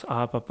 ਅਤੇ ਬਸ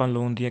ਆਪ ਆਪਾਂ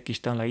ਲੋਨ ਦੀਆਂ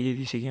ਕਿਸ਼ਤਾਂ ਲਾਈ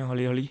ਜਾਂਦੀ ਸੀਗੀਆਂ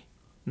ਹੌਲੀ ਹੌਲੀ,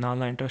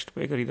 ਨਾਲ ਇੰਟਰਸਟ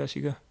ਪੇ ਕਰੀਦਾ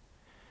ਸੀਗਾ।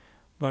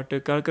 ਬਟ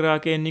ਕਰ ਕਰਾ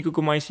ਕੇ ਇੰਨੀ ਕੁ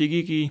ਕਮਾਈ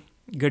ਸੀਗੀ ਕਿ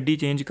ਗੱਡੀ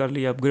ਚੇਂਜ ਕਰ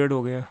ਲਈ, ਅਪਗ੍ਰੇਡ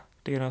ਹੋ ਗਿਆ,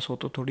 1300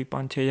 ਤੋਂ ਥੋੜ੍ਹੀ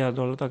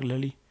 $5,000-6,000 ਤੱਕ ਲੈ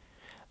ਲਈ।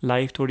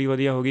 ਲਾਈਫ ਥੋੜ੍ਹੀ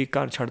ਵਧੀਆ ਹੋ ਗਈ,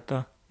 ਘਰ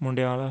ਛੱਡਤਾ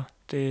ਮੁੰਡਿਆਂ ਵਾਲਾ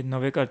ਅਤੇ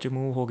ਨਵੇਂ ਘਰ 'ਚ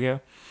ਮੂਵ ਹੋ ਗਿਆ।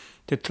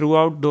 ਅਤੇ through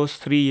out those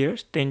 3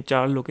 years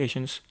 3-4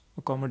 locations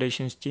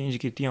accommodations change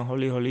ਕੀਤੀਆਂ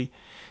ਹੌਲੀ ਹੌਲੀ।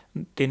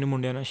 3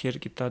 ਮੁੰਡਿਆਂ ਨਾਲ ਸ਼ੇਅਰ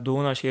ਕੀਤਾ,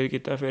 2 ਨਾਲ ਸ਼ੇਅਰ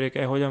ਕੀਤਾ। ਫਿਰ ਇੱਕ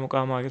ਇਹੋ ਜਿਹਾ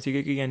ਮੁਕਾਮ ਆ ਗਿਆ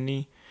ਸੀਗਾ ਕਿ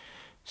ਇੰਨੀ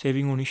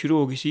ਸੇਵਿੰਗ ਹੋਣੀ ਸ਼ੁਰੂ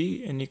ਹੋ ਗਈ ਸੀ,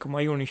 ਇੰਨੀ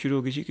ਕਮਾਈ ਹੋਣੀ ਸ਼ੁਰੂ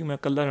ਹੋ ਗਈ ਸੀ ਕਿ ਮੈਂ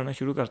ਇਕੱਲਾ ਰਹਿਣਾ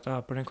ਸ਼ੁਰੂ ਕਰਤਾ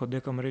ਆਪਣੇ ਖੁਦ ਦੇ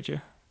ਕਮਰੇ 'ਚ।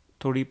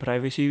 ਥੋੜ੍ਹੀ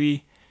ਪ੍ਰਾਈਵੇਸੀ ਵੀ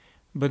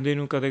ਬੰਦੇ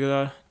ਨੂੰ ਕਦੇ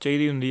ਕਦਾਰ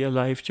ਚਾਹੀਦੀ ਹੁੰਦੀ ਆ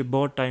ਲਾਈਫ 'ਚ।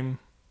 ਬਹੁਤ ਟਾਈਮ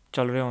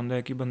ਚੱਲ ਰਿਹਾ ਹੁੰਦਾ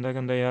ਕਿ ਬੰਦਾ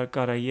ਕਹਿੰਦਾ ਯਾਰ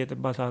ਘਰ ਆਈਏ ਅਤੇ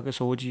ਬਸ ਆ ਕੇ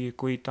ਸੋ ਜਾਈਏ,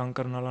 ਕੋਈ ਤੰਗ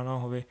ਕਰਨ ਵਾਲਾ ਨਾ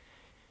ਹੋਵੇ।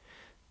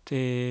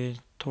 ਅਤੇ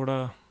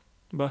ਥੋੜ੍ਹਾ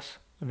ਬਸ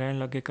ਰਹਿਣ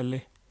ਲੱਗੇ ਇਕੱਲੇ।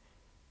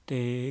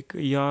 ਅਤੇ ਇੱਕ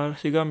ਯਾਰ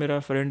ਸੀਗਾ ਮੇਰਾ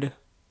ਫਰੈਂਡ,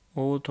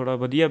 ਉਹ ਥੋੜ੍ਹਾ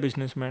ਵਧੀਆ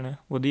ਬਿਜ਼ਨਸਮੈਨ ਹੈ,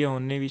 ਵਧੀਆ।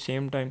 ਉਹਨੇ ਵੀ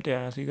ਸੇਮ ਟਾਈਮ 'ਤੇ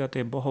ਆਇਆ ਸੀਗਾ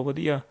ਅਤੇ ਬਹੁਤ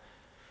ਵਧੀਆ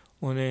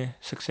ਉਹਨੇ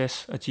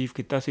ਸਕਸੈਸ ਅਚੀਵ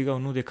ਕੀਤਾ ਸੀਗਾ।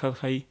 ਉਹਨੂੰ ਦੇਖਾ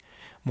ਦਿਖਾਈ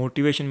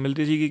ਮੋਟੀਵੇਸ਼ਨ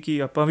ਮਿਲਦੀ ਸੀਗੀ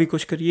ਕਿ ਆਪਾਂ ਵੀ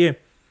ਕੁਛ ਕਰੀਏ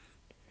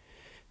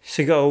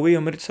ਸੀਗਾ। ਉਹ ਵੀ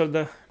ਅੰਮ੍ਰਿਤਸਰ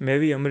ਦਾ, ਮੈਂ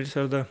ਵੀ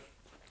ਅੰਮ੍ਰਿਤਸਰ ਦਾ,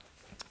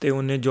 ਅਤੇ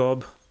ਉਹਨੇ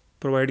ਜੋਬ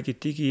ਪ੍ਰੋਵਾਈਡ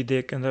ਕੀਤੀ ਕਿ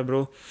ਦੇਖ ਕਹਿੰਦਾ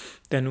ਬਰੋ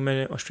ਤੈਨੂੰ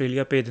ਮੈਂ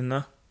ਆਸਟ੍ਰੇਲੀਆ ਭੇਜ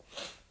ਦਿੰਦਾ,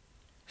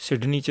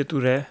 ਸਿਡਨੀ 'ਚ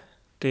ਤੂੰ ਰਹਿ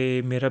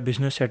ਅਤੇ ਮੇਰਾ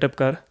ਬਿਜ਼ਨਸ ਸੈਟਅਪ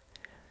ਕਰ,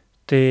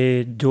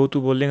 ਅਤੇ ਜੋ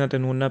ਤੂੰ ਬੋਲੇਗਾ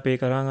ਤੈਨੂੰ ਓਨਾ ਪੇ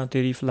ਕਰਾਂਗਾ,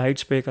 ਤੇਰੀ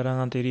ਫਲਾਈਟਸ ਪੇ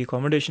ਕਰਾਂਗਾ, ਤੇਰੀ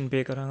ਅਕੋਮੋਡੇਸ਼ਨ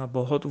ਪੇ ਕਰਾਂਗਾ।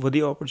 ਬਹੁਤ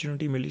ਵਧੀਆ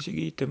ਓਪਰਚੁਨਿਟੀ ਮਿਲੀ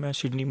ਸੀਗੀ ਅਤੇ ਮੈਂ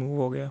ਸਿਡਨੀ ਮੂਵ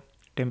ਹੋ ਗਿਆ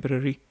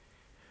ਟੈਂਪਰੇਰੀ।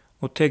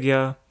 ਉੱਥੇ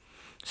ਗਿਆ,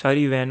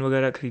 ਸਾਰੀ ਵੈਨ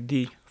ਵਗੈਰਾ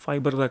ਖਰੀਦੀ,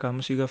 ਫਾਈਬਰ ਦਾ ਕੰਮ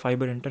ਸੀਗਾ,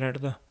 ਫਾਈਬਰ ਇੰਟਰਨੈਟ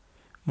ਦਾ।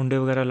 ਮੁੰਡੇ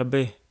ਵਗੈਰਾ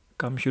ਲੱਭੇ,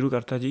 ਕੰਮ ਸ਼ੁਰੂ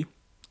ਕਰਤਾ ਜੀ,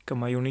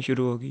 ਕਮਾਈ ਹੋਣੀ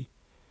ਸ਼ੁਰੂ ਹੋ ਗਈ।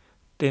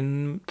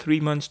 3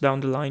 months down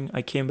the line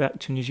I came back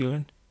to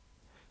New Zealand.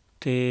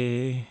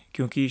 ਅਤੇ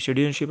ਕਿਉਂਕਿ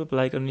ਸਿਟੀਜ਼ਨਸ਼ਿਪ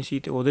ਅਪਲਾਈ ਕਰਨੀ ਸੀ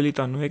ਅਤੇ ਉਹਦੇ ਲਈ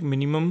ਤੁਹਾਨੂੰ ਇੱਕ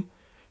ਮਿਨੀਮਮ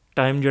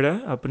ਟਾਈਮ ਜਿਹੜਾ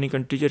ਆਪਣੀ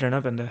ਕੰਟਰੀ 'ਚ ਰਹਿਣਾ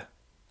ਪੈਂਦਾ।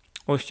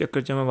 ਉਸ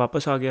ਚੱਕਰ 'ਚ ਮੈਂ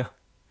ਵਾਪਸ ਆ ਗਿਆ।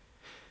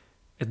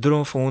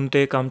 ਇੱਧਰੋਂ ਫ਼ੋਨ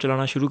 'ਤੇ ਕੰਮ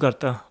ਚਲਾਉਣਾ ਸ਼ੁਰੂ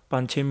ਕਰਤਾ,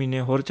 5-6 ਮਹੀਨੇ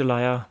ਹੋਰ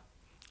ਚਲਾਇਆ।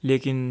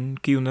 ਲੇਕਿਨ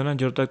ਕੀ ਹੁੰਦਾ ਨਾ,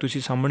 ਜਦੋਂ ਤੱਕ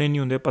ਤੁਸੀਂ ਸਾਹਮਣੇ ਨਹੀਂ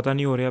ਹੁੰਦੇ ਪਤਾ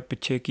ਨਹੀਂ ਹੋ ਰਿਹਾ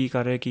ਪਿੱਛੇ ਕੀ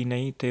ਕਰ ਰਿਹਾ ਕੀ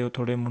ਨਹੀਂ। ਅਤੇ ਉਹ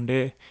ਥੋੜ੍ਹੇ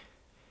ਮੁੰਡੇ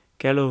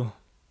ਕਹਿ ਲਓ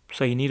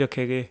ਸਹੀ ਨਹੀਂ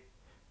ਰੱਖੇ ਗਏ,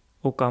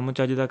 ਉਹ ਕੰਮ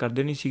ਚੱਜ ਦਾ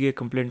ਕਰਦੇ ਨਹੀਂ ਸੀਗੇ।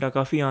 ਕੰਪਲੇਂਟਾਂ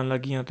ਕਾਫੀ ਆਉਣ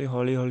ਲੱਗੀਆਂ ਅਤੇ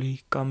ਹੌਲੀ ਹੌਲੀ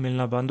ਕੰਮ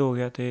ਮਿਲਣਾ ਬੰਦ ਹੋ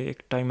ਗਿਆ। ਅਤੇ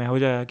ਇੱਕ ਟਾਈਮ ਇਹੋ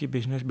ਜਿਹਾ ਆਇਆ ਕਿ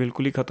ਬਿਜ਼ਨਸ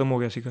ਬਿਲਕੁਲ ਹੀ ਖ਼ਤਮ ਹੋ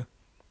ਗਿਆ ਸੀਗਾ।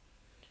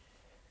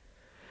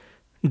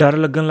 ਡਰ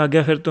ਲੱਗਣ ਲੱਗ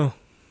ਗਿਆ ਫਿਰ ਤੋਂ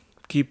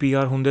ਕਿ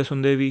PR ਹੁੰਦੇ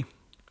ਸੁਣਦੇ ਵੀ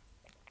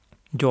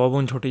ਜੋਬ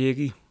ਹੁਣ ਛੁੱਟ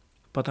ਜਾਏਗੀ,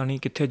 ਪਤਾ ਨਹੀਂ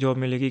ਕਿੱਥੇ ਜੋਬ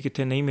ਮਿਲੇਗੀ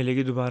ਕਿੱਥੇ ਨਹੀਂ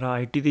ਮਿਲੇਗੀ ਦੁਬਾਰਾ।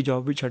 IT ਦੀ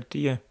ਜੋਬ ਵੀ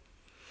ਛੱਡਤੀ ਹੈ।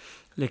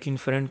 ਲੇਕਿਨ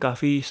ਫਰੈਂਡ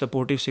ਕਾਫੀ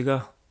ਸਪੋਰਟਿਵ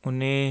ਸੀਗਾ।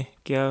 ਉਹਨੇ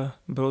ਕਿਹਾ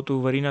ਬਰੋ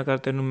ਤੂੰ ਵਰੀ ਨਾ ਕਰ,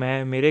 ਤੈਨੂੰ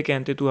ਮੈਂ ਮੇਰੇ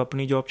ਕਹਿਣ 'ਤੇ ਤੂੰ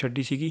ਆਪਣੀ ਜੋਬ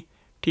ਛੱਡੀ ਸੀਗੀ,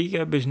 ਠੀਕ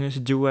ਹੈ ਬਿਜ਼ਨਸ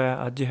ਜੋ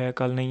ਹੈ ਅੱਜ ਹੈ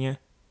ਕੱਲ੍ਹ ਨਹੀਂ ਹੈ,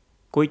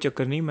 ਕੋਈ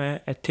ਚੱਕਰ ਨਹੀਂ। ਮੈਂ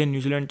ਇੱਥੇ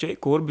ਨਿਊਜ਼ੀਲੈਂਡ 'ਚ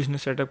ਇੱਕ ਹੋਰ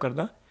ਬਿਜ਼ਨਸ ਸੈਟਅਪ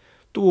ਕਰਦਾ,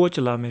 ਤੂੰ ਉਹ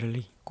ਚਲਾ ਮੇਰੇ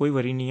ਲਈ, ਕੋਈ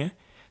ਵਰੀ ਨਹੀਂ ਹੈ,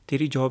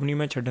 ਤੇਰੀ ਜੋਬ ਨਹੀਂ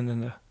ਮੈਂ ਛੱਡਣ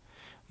ਦਿੰਦਾ।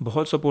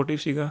 ਬਹੁਤ ਸਪੋਰਟਿਵ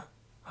ਸੀਗਾ।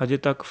 ਹਜੇ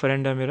ਤੱਕ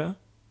ਫਰੈਂਡ ਹੈ ਮੇਰਾ,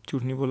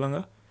 ਝੂਠ ਨਹੀਂ ਬੋਲਾਂਗਾ।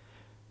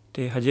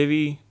 ਅਤੇ ਹਜੇ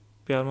ਵੀ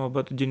ਪਿਆਰ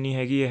ਮੁਹੱਬਤ ਜਿੰਨੀ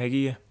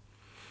ਹੈਗੀ ਹੈ।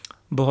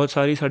 ਬਹੁਤ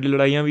ਸਾਰੀ ਸਾਡੀ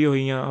ਲੜਾਈਆਂ ਵੀ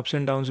ਹੋਈਆਂ, ਅਪਸ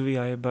ਐਂਡ ਡਾਊਨਸ ਵੀ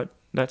ਆਏ, but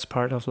that's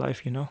part of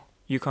life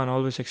you can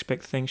always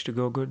expect things to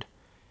go good.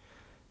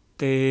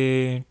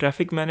 ਅਤੇ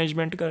ਟਰੈਫਿਕ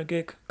ਮੈਨੇਜਮੈਂਟ ਕਰਕੇ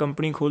ਇੱਕ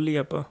ਕੰਪਨੀ ਖੋਲ੍ਹ ਲਈ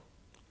ਆਪਾਂ।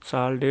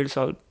 1.5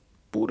 ਸਾਲ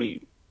ਪੂਰੀ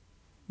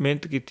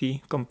ਮਿਹਨਤ ਕੀਤੀ,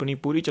 ਕੰਪਨੀ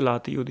ਪੂਰੀ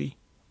ਚਲਾਤੀ, ਉਹਦੀ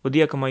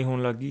ਵਧੀਆ ਕਮਾਈ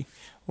ਹੋਣ ਲੱਗ ਗਈ।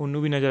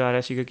 ਉਹਨੂੰ ਵੀ ਨਜ਼ਰ ਆ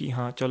ਰਿਹਾ ਸੀਗਾ ਕਿ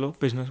ਹਾਂ ਚਲੋ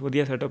ਬਿਜ਼ਨਸ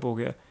ਵਧੀਆ ਸੈਟਅਪ ਹੋ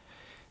ਗਿਆ।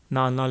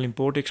 ਨਾਲ ਨਾਲ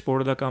ਇੰਪੋਰਟ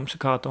ਐਕਸਪੋਰਟ ਦਾ ਕੰਮ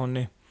ਸਿਖਾ ਤਾ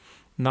ਉਹਨੇ।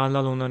 ਨਾਲ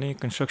ਨਾਲ ਉਹਨਾਂ ਨੇ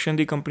ਕੰਸਟਰਕਸ਼ਨ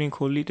ਦੀ ਕੰਪਨੀ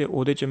ਖੋਲ੍ਹੀ ਅਤੇ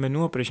ਉਹਦੇ 'ਚ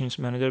ਮੈਨੂੰ ਆਪਰੇਸ਼ਨਸ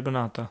ਮੈਨੇਜਰ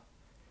ਬਣਾ ਤਾ।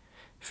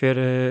 ਫਿਰ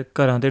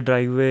ਘਰਾਂ ਦੇ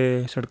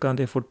ਡਰਾਈਵੇ, ਸੜਕਾਂ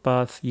 'ਤੇ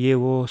ਫੁੱਟਪਾਥ,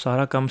 ਉਹ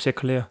ਸਾਰਾ ਕੰਮ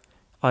ਸਿੱਖ ਲਿਆ।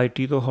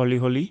 IT ਤੋਂ ਹੌਲੀ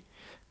ਹੌਲੀ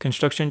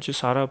ਕੰਸਟਰਕਸ਼ਨ 'ਚ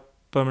ਸਾਰਾ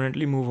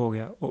ਪਰਮਾਨੈਂਟਲੀ ਮੂਵ ਹੋ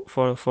ਗਿਆ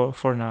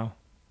ਫॉर ਨਾਓ।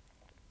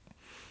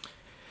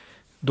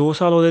 2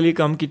 ਸਾਲ ਉਹਦੇ ਲਈ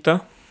ਕੰਮ ਕੀਤਾ।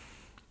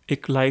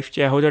 ਇੱਕ ਲਾਈਫ 'ਚ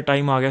ਇਹੋ ਜਿਹਾ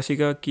ਟਾਈਮ ਆ ਗਿਆ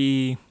ਸੀਗਾ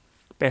ਕਿ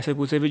ਪੈਸੇ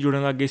ਪੂਸੇ ਵੀ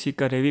ਜੁੜਨ ਲੱਗ ਗਏ ਸੀ,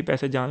 ਘਰ ਵੀ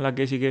ਪੈਸੇ ਜਾਣ ਲੱਗ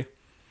ਗਏ ਸੀਗੇ,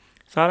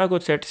 ਸਾਰਾ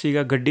ਕੁਝ ਸੈੱਟ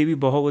ਸੀਗਾ। ਗੱਡੀ ਵੀ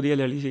ਬਹੁਤ ਵਧੀਆ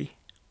ਲੈ ਲਈ ਸੀ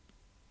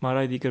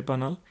ਮਹਾਰਾਜ ਦੀ ਕਿਰਪਾ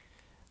ਨਾਲ।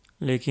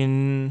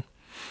 ਲੇਕਿਨ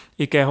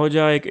ਇੱਕ ਇਹੋ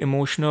ਜਿਹਾ ਇੱਕ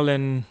ਇਮੋਸ਼ਨਲ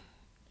ਐਂਡ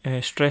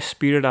ਸਟਰੈਸ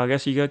ਪੀਰੀਅਡ ਆ ਗਿਆ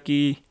ਸੀਗਾ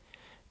ਕਿ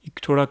ਇੱਕ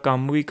ਥੋੜ੍ਹਾ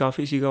ਕੰਮ ਵੀ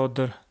ਕਾਫੀ ਸੀਗਾ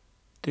ਉੱਧਰ,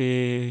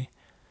 ਅਤੇ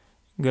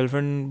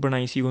ਗਰਲਫ੍ਰੈਂਡ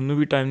ਬਣਾਈ ਸੀ, ਉਹਨੂੰ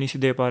ਵੀ ਟਾਈਮ ਨਹੀਂ ਸੀ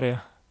ਦੇ ਪਾ ਰਿਹਾ,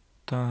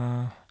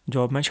 ਤਾਂ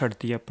ਜੋਬ ਮੈਂ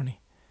ਛੱਡਤੀ ਆਪਣੀ।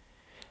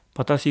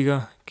 ਪਤਾ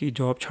ਸੀਗਾ ਕਿ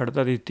ਜੋਬ ਛੱਡ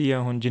ਤਾਂ ਦਿੱਤੀ ਆ,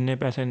 ਹੁਣ ਜਿੰਨੇ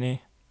ਪੈਸੇ ਨੇ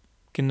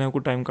ਕਿੰਨਾ ਕੁ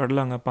ਟਾਈਮ ਕੱਢ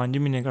ਲਾਂਗਾ, 5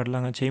 ਮਹੀਨੇ ਕੱਢ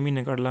ਲਾਂਗਾ, 6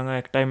 ਮਹੀਨੇ ਕੱਢ ਲਾਂਗਾ।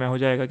 ਇੱਕ ਟਾਈਮ ਇਹੋ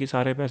ਜਾਏਗਾ ਕਿ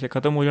ਸਾਰੇ ਪੈਸੇ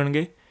ਖ਼ਤਮ ਹੋ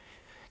ਜਾਣਗੇ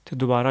ਅਤੇ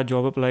ਦੁਬਾਰਾ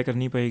ਜੋਬ ਅਪਲਾਈ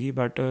ਕਰਨੀ ਪਏਗੀ।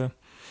 ਬਟ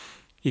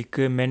ਇੱਕ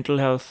ਮੈਂਟਲ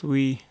ਹੈਲਥ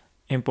ਵੀ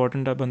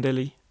ਇੰਪੋਰਟੈਂਟ ਆ ਬੰਦੇ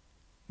ਲਈ,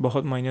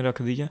 ਬਹੁਤ ਮਾਇਨੇ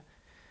ਰੱਖਦੀ ਆ।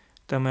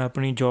 ਤਾਂ ਮੈਂ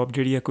ਆਪਣੀ ਜੋਬ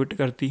ਜਿਹੜੀ ਆ ਕੁਇਟ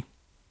ਕਰਤੀ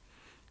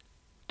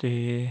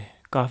ਅਤੇ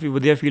ਕਾਫੀ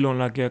ਵਧੀਆ ਫੀਲ ਹੋਣ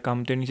ਲੱਗ ਗਿਆ।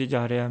 ਕੰਮ 'ਤੇ ਨਹੀਂ ਸੀ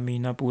ਜਾ ਰਿਹਾ,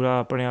 ਮਹੀਨਾ ਪੂਰਾ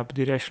ਆਪਣੇ ਆਪ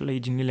ਦੀ ਰੈਸਟ ਲਈ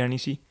ਜਿੰਨੀ ਲੈਣੀ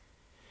ਸੀ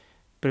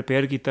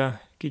ਪ੍ਰੀਪੇਅਰ ਕੀਤਾ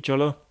ਕਿ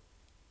ਚਲੋ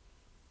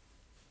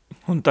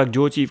ਹੁਣ ਤੱਕ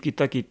ਜੋ ਅਚੀਵ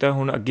ਕੀਤਾ,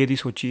 ਹੁਣ ਅੱਗੇ ਦੀ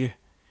ਸੋਚੀਏ,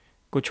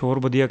 ਕੁਛ ਹੋਰ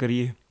ਵਧੀਆ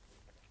ਕਰੀਏ।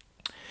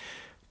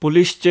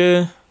 ਪੁਲਿਸ 'ਚ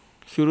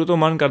ਸ਼ੁਰੂ ਤੋਂ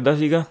ਮਨ ਕਰਦਾ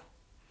ਸੀਗਾ,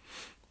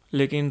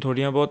 ਲੇਕਿਨ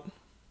ਥੋੜ੍ਹੀਆਂ ਬਹੁਤ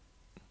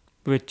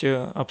ਵਿੱਚ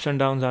ਅਪਸ ਐਂਡ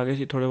ਡਾਊਨਸ ਆ ਗਏ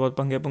ਸੀ, ਥੋੜ੍ਹੇ ਬਹੁਤ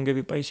ਪੰਗੇ ਪੁੰਗੇ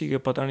ਵੀ ਪਏ ਸੀਗੇ,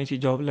 ਪਤਾ ਨਹੀਂ ਸੀ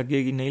ਜੋਬ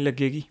ਲੱਗੇਗੀ ਨਹੀਂ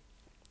ਲੱਗੇਗੀ।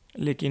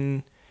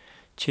 ਲੇਕਿਨ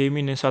 6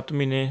 ਮਹੀਨੇ 7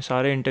 ਮਹੀਨੇ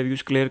ਸਾਰੇ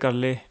ਇੰਟਰਵਿਊਜ਼ ਕਲੀਅਰ ਕਰ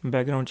ਲਏ,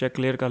 ਬੈਕਗਰਾਊਂਡ ਚੈੱਕ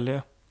ਕਲੀਅਰ ਕਰ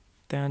ਲਿਆ,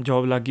 ਤਾਂ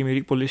ਜੋਬ ਲੱਗ ਗਈ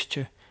ਮੇਰੀ ਪੁਲਿਸ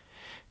 'ਚ।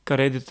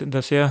 ਘਰੇ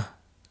ਦੱਸਿਆ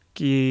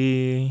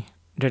ਕਿ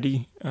ਡੈਡੀ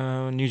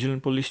ਨਿਊਜ਼ੀਲੈਂਡ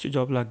ਪੁਲਿਸ 'ਚ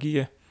ਜੋਬ ਲੱਗ ਗਈ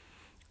ਹੈ।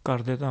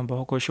 ਘਰ ਦੇ ਤਾਂ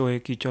ਬਹੁਤ ਖੁਸ਼ ਹੋਏ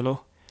ਕਿ ਚਲੋ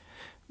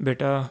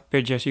ਬੇਟਾ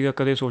ਭੇਜਿਆ ਸੀਗਾ,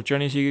 ਕਦੇ ਸੋਚਿਆ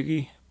ਨਹੀਂ ਸੀਗਾ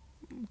ਕਿ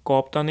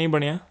ਕੋਪ ਤਾਂ ਨਹੀਂ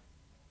ਬਣਿਆ,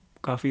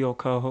 ਕਾਫੀ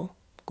ਔਖਾ ਉਹ,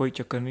 ਕੋਈ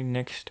ਚੱਕਰ ਨਹੀਂ,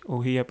 ਨੈਕਸਟ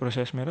ਉਹੀ ਹੈ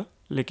ਪ੍ਰੋਸੈਸ ਮੇਰਾ।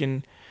 ਲੇਕਿਨ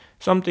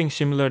something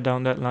similar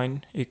down that line,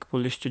 ਇੱਕ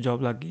ਪੁਲਿਸ 'ਚ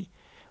ਜੋਬ ਲੱਗ ਗਈ,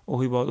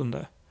 ਉਹੀ ਬਹੁਤ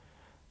ਹੁੰਦਾ।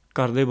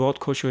 ਘਰ ਦੇ ਬਹੁਤ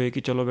ਖੁਸ਼ ਹੋਏ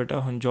ਕਿ ਚਲੋ ਬੇਟਾ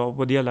ਹੁਣ ਜੋਬ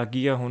ਵਧੀਆ ਲੱਗ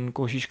ਗਈ ਆ, ਹੁਣ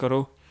ਕੋਸ਼ਿਸ਼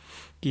ਕਰੋ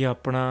ਕਿ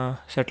ਆਪਣਾ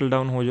ਸੈਟਲ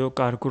ਡਾਊਨ ਹੋ ਜਾਓ,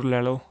 ਘਰ ਘੁਰ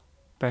ਲੈ ਲਓ,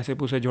 ਪੈਸੇ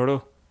ਪੂਸੇ ਜੋੜੋ।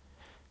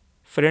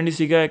 ਫਰੈਂਡ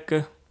ਸੀਗਾ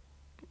ਇੱਕ,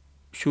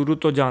 ਸ਼ੁਰੂ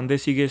ਤੋਂ ਜਾਣਦੇ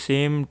ਸੀਗੇ,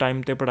 ਸੇਮ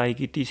ਟਾਈਮ 'ਤੇ ਪੜ੍ਹਾਈ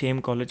ਕੀਤੀ,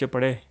 ਸੇਮ ਕਾਲਜ 'ਚ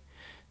ਪੜ੍ਹੇ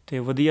ਅਤੇ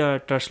ਵਧੀਆ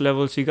ਟਰਸਟ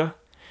ਲੈਵਲ ਸੀਗਾ।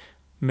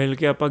 ਮਿਲ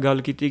ਕੇ ਆਪਾਂ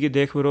ਗੱਲ ਕੀਤੀ ਕਿ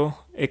ਦੇਖ ਵੀਰੋ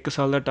 1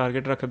 ਸਾਲ ਦਾ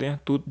ਟਾਰਗੇਟ ਰੱਖਦੇ ਹਾਂ,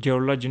 ਤੂੰ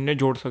ਜੋੜ ਲਾ ਜਿੰਨੇ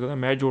ਜੋੜ ਸਕਦਾ,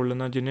 ਮੈਂ ਜੋੜ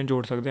ਲੈਂਦਾ ਜਿੰਨੇ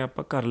ਜੋੜ ਸਕਦੇ ਹਾਂ,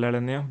 ਆਪਾਂ ਘਰ ਲੈ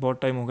ਲੈਂਦੇ ਹਾਂ।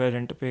 ਬਹੁਤ ਟਾਈਮ ਹੋ ਗਿਆ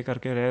ਰੈਂਟ ਪੇ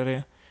ਕਰਕੇ ਰਹਿ ਰਹੇ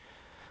ਹਾਂ,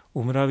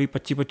 ਉਮਰਾਂ ਵੀ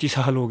 25-25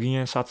 ਸਾਲ ਹੋ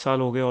ਗਈਆਂ, 7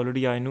 ਸਾਲ ਹੋ ਗਏ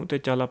ਆਲਰੇਡੀ ਆਏ ਨੂੰ, ਅਤੇ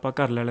ਚੱਲ ਆਪਾਂ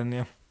ਘਰ ਲੈ ਲੈਂਦੇ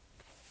ਹਾਂ।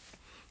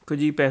 ਕਿ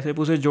ਜੀ ਪੈਸੇ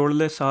ਪੂਸੇ ਜੋੜ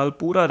ਲਏ, ਸਾਲ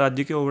ਪੂਰਾ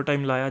ਰੱਜ ਕੇ ਓਵਰ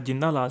ਟਾਈਮ ਲਾਇਆ,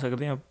 ਜਿੰਨਾ ਲਾ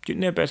ਸਕਦੇ ਹਾਂ,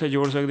 ਜਿੰਨੇ ਪੈਸੇ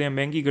ਜੋੜ ਸਕਦੇ ਹਾਂ।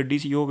 ਮਹਿੰਗੀ ਗੱਡੀ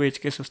ਸੀ ਉਹ ਵੇਚ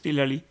ਕੇ ਸਸਤੀ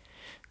ਲੈ ਲਈ,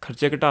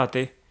 ਖਰਚੇ ਘਟਾ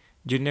ਤੇ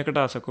ਜਿੰਨੇ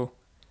ਘਟਾ ਸਕੋ।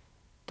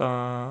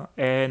 ਤਾਂ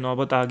ਇਹ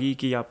ਨੌਬਤ ਆ ਗਈ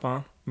ਕਿ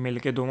ਆਪਾਂ ਮਿਲ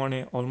ਕੇ ਦੋਵਾਂ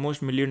ਨੇ ਆਲਮੋਸਟ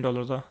 $1 ਮਿਲੀਅਨ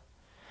ਦਾ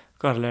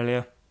ਘਰ ਲੈ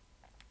ਲਿਆ।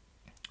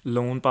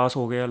 ਲੋਨ ਪਾਸ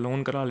ਹੋ ਗਿਆ,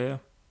 ਲੋਨ ਕਰਾ ਲਿਆ।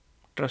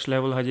 ਟਰਸਟ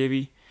ਲੈਵਲ ਹਜੇ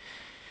ਵੀ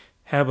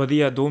ਹੈ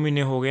ਵਧੀਆ। 2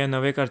 ਮਹੀਨੇ ਹੋ ਗਏ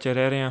ਨਵੇਂ ਘਰ 'ਚ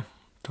ਰਹਿ ਰਹੇ ਹਾਂ,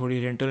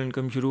 ਥੋੜ੍ਹੀ ਰੈਂਟਲ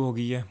ਇਨਕਮ ਸ਼ੁਰੂ ਹੋ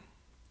ਗਈ ਹੈ।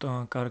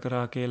 ਤਾਂ ਕਰ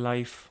ਕਰਾ ਕੇ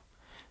ਲਾਈਫ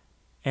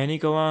ਇਹ ਨਹੀਂ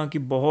ਕਹਾਂ ਕਿ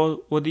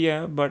ਬਹੁਤ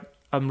ਵਧੀਆ, but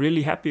I'm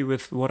really happy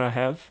with what I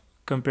have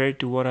compared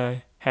to what I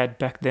had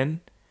back then.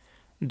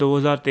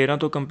 2013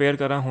 ਤੋਂ ਕੰਪੇਅਰ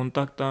ਕਰਾਂ ਹੁਣ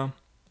ਤੱਕ ਤਾਂ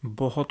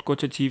ਬਹੁਤ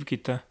ਕੁਛ ਅਚੀਵ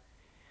ਕੀਤਾ,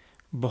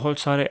 ਬਹੁਤ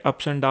ਸਾਰੇ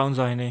ਅਪਸ ਐਂਡ ਡਾਊਨਸ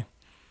ਆਏ ਨੇ।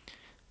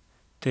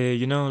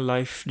 ਅਤੇ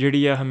ਲਾਈਫ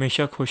ਜਿਹੜੀ ਆ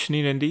ਹਮੇਸ਼ਾ ਖੁਸ਼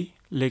ਨਹੀਂ ਰਹਿੰਦੀ,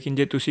 ਲੇਕਿਨ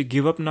ਜੇ ਤੁਸੀਂ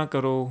ਗਿਵ ਅਪ ਨਾ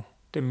ਕਰੋ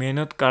ਅਤੇ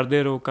ਮਿਹਨਤ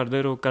ਕਰਦੇ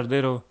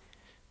ਰਹੋ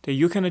ਅਤੇ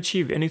you can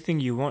achieve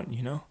anything you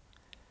want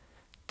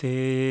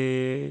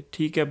ਅਤੇ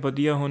ਠੀਕ ਹੈ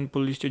ਵਧੀਆ। ਹੁਣ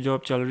ਪੁਲਿਸ 'ਚ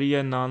ਜੋਬ ਚੱਲ ਰਹੀ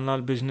ਹੈ, ਨਾਲ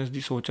ਨਾਲ ਬਿਜ਼ਨਸ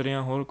ਦੀ ਸੋਚ ਰਹੇ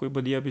ਹਾਂ, ਹੋਰ ਕੋਈ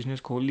ਵਧੀਆ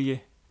ਬਿਜ਼ਨਸ ਖੋਲ੍ਹ ਲਈਏ।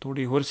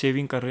 ਥੋੜ੍ਹੀ ਹੋਰ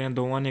ਸੇਵਿੰਗ ਕਰ ਰਹੇ ਹਾਂ,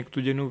 ਦੋਵਾਂ ਨੇ ਇੱਕ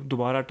ਦੂਜੇ ਨੂੰ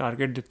ਦੁਬਾਰਾ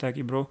ਟਾਰਗੇਟ ਦਿੱਤਾ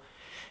ਕਿ ਬਰੋ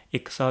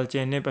 1 ਸਾਲ 'ਚ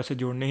ਇੰਨੇ ਪੈਸੇ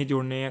ਜੋੜਨੇ ਹੀ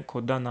ਜੋੜਨੇ ਆ।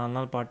 ਖੁਦ ਦਾ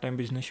ਨਾਲ ਪਾਰਟ ਟਾਈਮ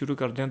ਬਿਜ਼ਨਸ ਸ਼ੁਰੂ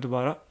ਕਰਦੇ ਹਾਂ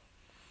ਦੁਬਾਰਾ।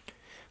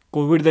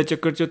 ਕੋਵਿਡ ਦੇ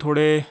ਚੱਕਰ 'ਚ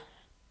ਥੋੜ੍ਹੇ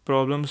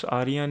ਪ੍ਰੋਬਲਮਸ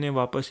ਆ ਰਹੀਆਂ ਨੇ,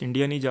 ਵਾਪਸ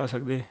ਇੰਡੀਆ ਨਹੀਂ ਜਾ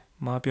ਸਕਦੇ।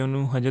 ਮਾਂ ਪਿਓ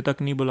ਨੂੰ ਹਜੇ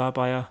ਤੱਕ ਨਹੀਂ ਬੁਲਾ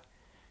ਪਾਇਆ,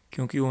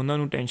 ਕਿਉਂਕਿ ਉਹਨਾਂ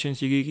ਨੂੰ ਟੈਨਸ਼ਨ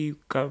ਸੀਗੀ ਕਿ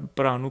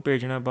ਭਰਾ ਨੂੰ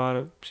ਭੇਜਣਾ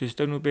ਬਾਹਰ,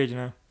 ਸਿਸਟਰ ਨੂੰ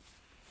ਭੇਜਣਾ।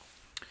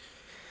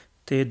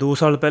 ਅਤੇ 2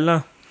 ਸਾਲ ਪਹਿਲਾਂ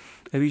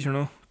ਇਹ ਵੀ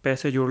ਸੁਣੋ,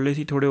 ਪੈਸੇ ਜੋੜ ਲਏ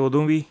ਸੀ ਥੋੜ੍ਹੇ,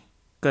 ਉਦੋਂ ਵੀ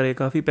ਘਰ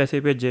ਕਾਫੀ ਪੈਸੇ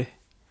ਭੇਜੇ,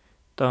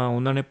 ਤਾਂ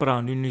ਉਹਨਾਂ ਨੇ ਭਰਾ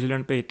ਨੂੰ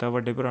ਨਿਊਜ਼ੀਲੈਂਡ ਭੇਜਤਾ,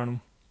 ਵੱਡੇ ਭਰਾ ਨੂੰ।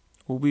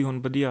 ਉਹ ਵੀ ਹੁਣ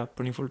ਵਧੀਆ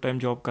ਆਪਣੀ ਫੁੱਲ ਟਾਈਮ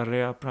ਜੋਬ ਕਰ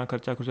ਰਿਹਾ, ਆਪਣਾ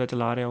ਖਰਚਾ ਖੁਰਚਾ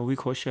ਚਲਾ ਰਿਹਾ, ਉਹ ਵੀ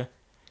ਖੁਸ਼ ਹੈ।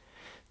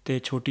 ਅਤੇ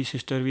ਛੋਟੀ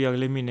ਸਿਸਟਰ ਵੀ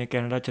ਅਗਲੇ ਮਹੀਨੇ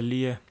ਕੈਨੇਡਾ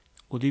ਚੱਲੀ ਹੈ,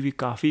 ਉਹਦੀ ਵੀ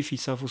ਕਾਫੀ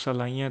ਫੀਸਾਂ ਫੂਸਾਂ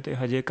ਲਾਈਆਂ। ਅਤੇ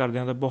ਹਜੇ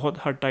ਘਰਦਿਆਂ ਦਾ ਬਹੁਤ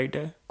ਹੱਥ ਟਾਈਟ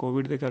ਹੈ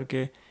ਕੋਵਿਡ ਦੇ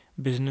ਕਰਕੇ।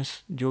 ਬਿਜ਼ਨਸ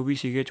ਜੋ ਵੀ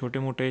ਸੀਗੇ ਛੋਟੇ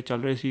ਮੋਟੇ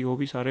ਚੱਲ ਰਹੇ ਸੀ, ਉਹ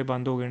ਵੀ ਸਾਰੇ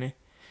ਬੰਦ ਹੋ ਗਏ ਨੇ,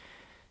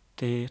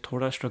 ਅਤੇ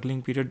ਥੋੜ੍ਹਾ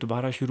ਸਟਰਗਲਿੰਗ ਪੀਰੀਅਡ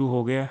ਦੁਬਾਰਾ ਸ਼ੁਰੂ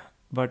ਹੋ ਗਿਆ।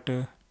 ਬਟ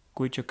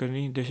ਕੋਈ ਚੱਕਰ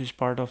ਨਹੀਂ, this is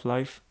part of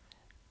life.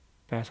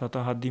 ਪੈਸਾ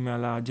ਤਾਂ ਹੱਥ ਦੀ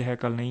ਮੈਲ ਆ, ਅੱਜ ਹੈ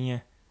ਕੱਲ੍ਹ ਨਹੀਂ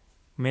ਹੈ।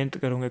 ਮਿਹਨਤ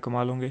ਕਰੋਗੇ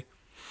ਕਮਾ ਲਓਗੇ,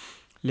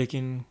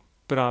 ਲੇਕਿਨ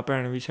ਭਰਾ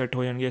ਭੈਣ ਵੀ ਸੈੱਟ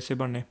ਹੋ ਜਾਣਗੇ ਇਸੇ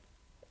ਬਹਾਨੇ,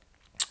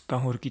 ਤਾਂ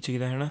ਹੋਰ ਕੀ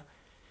ਚਾਹੀਦਾ ਹੈ ਨਾ।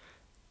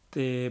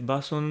 ਅਤੇ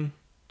ਬਸ ਹੁਣ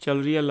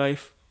ਚੱਲ ਰਹੀ ਹੈ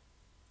ਲਾਈਫ।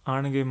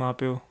 ਆਉਣਗੇ ਮਾਂ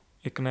ਪਿਓ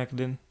ਇੱਕ ਨਾ ਇੱਕ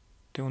ਦਿਨ,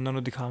 ਅਤੇ ਉਹਨਾਂ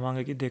ਨੂੰ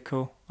ਦਿਖਾਵਾਂਗੇ ਕਿ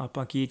ਦੇਖੋ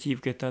ਆਪਾਂ ਕੀ ਅਚੀਵ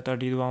ਕੀਤਾ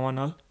ਤੁਹਾਡੀ ਦੁਆਵਾਂ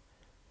ਨਾਲ।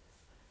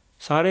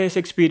 ਸਾਰੇ ਇਸ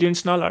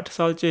ਐਕਸਪੀਰੀਅੰਸ ਨਾਲ 8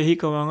 ਸਾਲ 'ਚ ਇਹੀ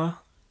ਕਹਾਂਗਾ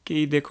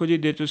ਕਿ ਦੇਖੋ ਜੀ,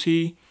 ਜੇ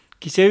ਤੁਸੀਂ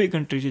ਕਿਸੇ ਵੀ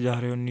ਕੰਟਰੀ 'ਚ ਜਾ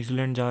ਰਹੇ ਹੋ,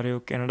 ਨਿਊਜ਼ੀਲੈਂਡ ਜਾ ਰਹੇ ਹੋ,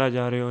 ਕੈਨੇਡਾ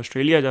ਜਾ ਰਹੇ ਹੋ,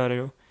 ਆਸਟ੍ਰੇਲੀਆ ਜਾ ਰਹੇ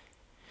ਹੋ,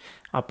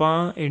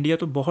 ਆਪਾਂ ਇੰਡੀਆ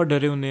ਤੋਂ ਬਹੁਤ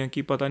ਡਰੇ ਹੁੰਦੇ ਹਾਂ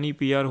ਕਿ ਪਤਾ ਨਹੀਂ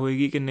PR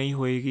ਹੋਏਗੀ ਕਿ ਨਹੀਂ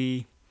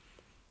ਹੋਏਗੀ,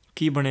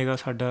 ਕੀ ਬਣੇਗਾ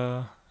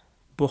ਸਾਡਾ।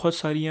 ਬਹੁਤ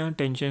ਸਾਰੀਆਂ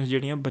ਟੈਨਸ਼ਨਸ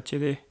ਜਿਹੜੀਆਂ ਬੱਚੇ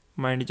ਦੇ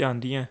ਮਾਇੰਡ 'ਚ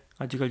ਆਉਂਦੀਆਂ।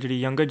 ਅੱਜ ਕੱਲ੍ਹ ਜਿਹੜੀ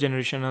ਯੰਗਰ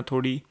ਜਨਰੇਸ਼ਨ ਆ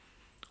ਥੋੜ੍ਹੀ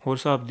ਹੋਰ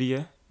ਹਿਸਾਬ ਦੀ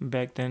ਹੈ,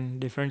 ਬੈਕ ਦੈਨ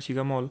ਡਿਫਰੈਂਟ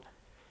ਸੀਗਾ ਮਾਹੌਲ।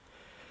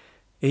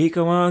 ਇਹੀ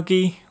ਕਹਾਂ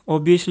ਕਿ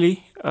ਓਬੀਅਸਲੀ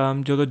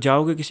ਜਦੋਂ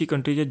ਜਾਓਗੇ ਕਿਸੇ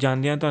ਕੰਟਰੀ 'ਚ,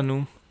 ਜਾਂਦਿਆਂ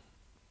ਤੁਹਾਨੂੰ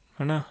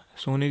ਹੈ ਨਾ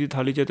ਸੋਨੇ ਦੀ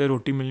ਥਾਲੀ 'ਚ ਤਾਂ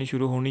ਰੋਟੀ ਮਿਲਣੀ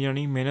ਸ਼ੁਰੂ ਹੋਣੀ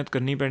ਜਾਣੀ, ਮਿਹਨਤ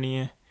ਕਰਨੀ ਪੈਣੀ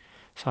ਹੈ,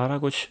 ਸਾਰਾ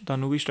ਕੁਛ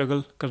ਤੁਹਾਨੂੰ ਵੀ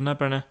ਸਟਰਗਲ ਕਰਨਾ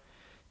ਪੈਣਾ।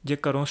 ਜੇ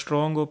ਘਰੋਂ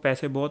ਸਟਰੋਂਗ ਹੋ,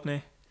 ਪੈਸੇ ਬਹੁਤ ਨੇ,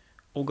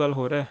 ਉਹ ਗੱਲ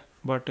ਹੋਰ ਹੈ।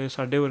 ਬਟ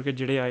ਸਾਡੇ ਵਰਗੇ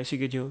ਜਿਹੜੇ ਆਏ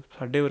ਸੀਗੇ, ਜੋ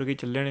ਸਾਡੇ ਵਰਗੇ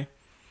ਚੱਲੇ ਨੇ,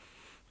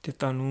 ਅਤੇ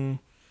ਤੁਹਾਨੂੰ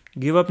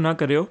ਗਿਵ ਅਪ ਨਾ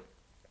ਕਰਿਓ।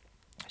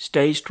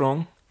 Stay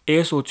strong.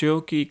 ਇਹ ਸੋਚਿਓ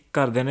ਕਿ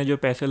ਘਰਦਿਆਂ ਨੇ ਜੋ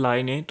ਪੈਸੇ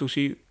ਲਾਏ ਨੇ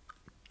ਤੁਸੀਂ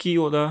ਕੀ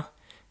ਉਹਦਾ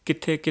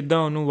ਕਿੱਥੇ ਕਿੱਦਾਂ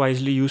ਉਹਨੂੰ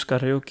ਵਾਈਜ਼ਲੀ ਯੂਜ਼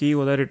ਕਰ ਰਹੇ ਹੋ, ਕੀ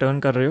ਉਹਦਾ ਰਿਟਰਨ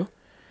ਕਰ ਰਹੇ ਹੋ।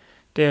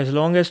 ਅਤੇ ਐਜ਼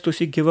ਲੌਂਗ ਐਜ਼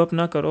ਤੁਸੀਂ ਗਿਵ ਅਪ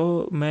ਨਾ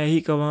ਕਰੋ। ਮੈਂ ਇਹੀ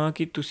ਕਹਾਂ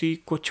ਕਿ ਤੁਸੀਂ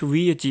ਕੁਛ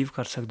ਵੀ ਅਚੀਵ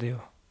ਕਰ ਸਕਦੇ ਹੋ।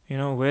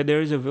 Wear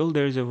there is a will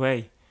there is a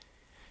way.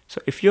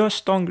 So if you are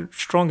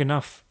strong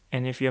enough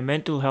and if your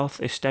mental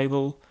health is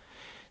stable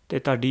ਅਤੇ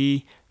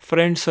ਤੁਹਾਡੀ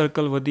ਫਰੈਂਡ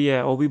ਸਰਕਲ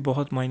ਵਧੀਆ, ਉਹ ਵੀ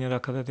ਬਹੁਤ ਮਾਇਨੇ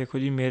ਰੱਖਦਾ। ਦੇਖੋ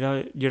ਜੀ,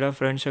 ਮੇਰਾ ਜਿਹੜਾ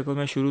ਫਰੈਂਡ ਸਰਕਲ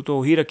ਮੈਂ ਸ਼ੁਰੂ ਤੋਂ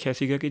ਉਹੀ ਰੱਖਿਆ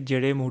ਸੀਗਾ ਕਿ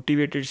ਜਿਹੜੇ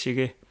ਮੋਟੀਵੇਟਡ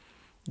ਸੀਗੇ,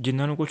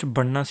 ਜਿਨ੍ਹਾਂ ਨੂੰ ਕੁਛ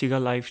ਬਣਨਾ ਸੀਗਾ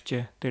ਲਾਈਫ 'ਚ।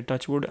 ਅਤੇ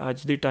ਟੱਚਵੁੱਡ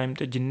ਅੱਜ ਦੇ ਟਾਈਮ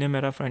 'ਤੇ ਜਿੰਨੇ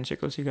ਮੇਰਾ ਫਰੈਂਡ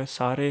ਸਰਕਲ ਸੀਗਾ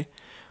ਸਾਰੇ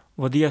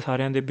ਵਧੀਆ,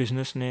 ਸਾਰਿਆਂ ਦੇ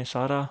ਬਿਜ਼ਨਸ ਨੇ,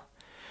 ਸਾਰਾ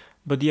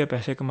ਵਧੀਆ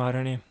ਪੈਸੇ ਕਮਾ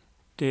ਰਹੇ ਨੇ।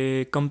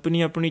 ਅਤੇ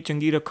ਕੰਪਨੀ ਆਪਣੀ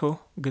ਚੰਗੀ ਰੱਖੋ,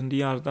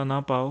 ਗੰਦੀਆਂ ਆਦਤਾਂ ਨਾ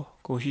ਪਾਓ,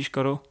 ਕੋਸ਼ਿਸ਼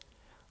ਕਰੋ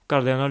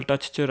ਘਰਦਿਆਂ ਨਾਲ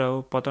ਟੱਚ 'ਚ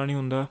ਰਹੋ। ਪਤਾ ਨਹੀਂ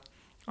ਹੁੰਦਾ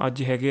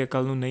ਅੱਜ ਹੈਗੇ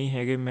ਕੱਲ੍ਹ ਨੂੰ ਨਹੀਂ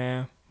ਹੈਗੇ।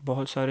 ਮੈਂ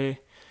ਬਹੁਤ ਸਾਰੇ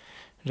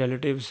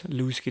ਰਿਲੇਟਿਵਸ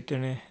ਲੂਜ਼ ਕੀਤੇ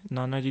ਨੇ।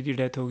 ਨਾਨਾ ਜੀ ਦੀ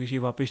ਡੈਥ ਹੋ ਗਈ ਸੀ,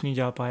 ਵਾਪਿਸ ਨਹੀਂ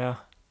ਜਾ ਪਾਇਆ।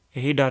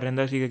 ਇਹੀ ਡਰ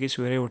ਰਹਿੰਦਾ ਸੀਗਾ ਕਿ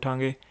ਸਵੇਰੇ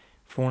ਉੱਠਾਂਗੇ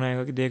ਫੋਨ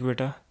ਆਏਗਾ ਕਿ ਦੇਖ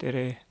ਬੇਟਾ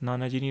ਤੇਰੇ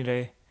ਨਾਨਾ ਜੀ ਨਹੀਂ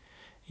ਰਹੇ,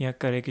 ਜਾਂ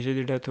ਘਰ ਕਿਸੇ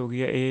ਦੀ ਡੈਥ ਹੋ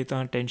ਗਈ ਹੈ। ਇਹ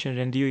ਤਾਂ ਟੈਨਸ਼ਨ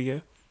ਰਹਿੰਦੀ ਹੋਈ ਹੈ।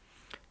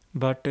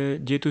 ਬਟ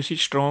ਜੇ ਤੁਸੀਂ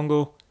ਸਟਰੋਂਗ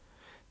ਹੋ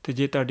ਅਤੇ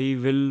ਜੇ ਤੁਹਾਡੀ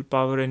ਵਿਲ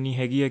ਪਾਵਰ ਇੰਨੀ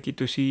ਹੈਗੀ ਹੈ ਕਿ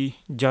ਤੁਸੀਂ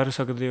ਜਰ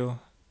ਸਕਦੇ ਹੋ,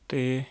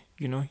 ਅਤੇ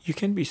you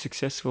can be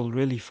successful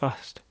really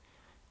fast.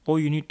 all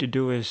you need to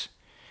do is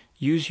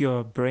use your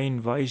brain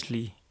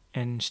wisely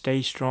and stay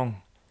strong।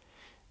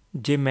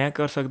 ਜੇ ਮੈਂ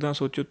ਕਰ ਸਕਦਾ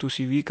ਸੋਚੋ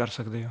ਤੁਸੀਂ ਵੀ ਕਰ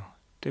ਸਕਦੇ ਹੋ।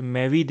 ਅਤੇ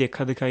ਮੈਂ ਵੀ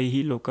ਦੇਖਾ ਦਿਖਾਈ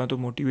ਹੀ ਲੋਕਾਂ ਤੋਂ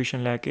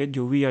ਮੋਟੀਵੇਸ਼ਨ ਲੈ ਕੇ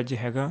ਜੋ ਵੀ ਅੱਜ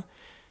ਹੈਗਾ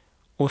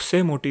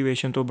ਉਸੇ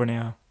ਮੋਟੀਵੇਸ਼ਨ ਤੋਂ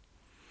ਬਣਿਆ।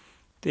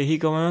 ਅਤੇ ਇਹੀ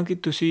ਕਹਾਂ ਕਿ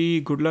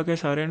ਤੁਸੀਂ ਗੁੱਡ ਲੱਕ ਹੈ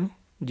ਸਾਰਿਆਂ ਨੂੰ,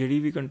 ਜਿਹੜੀ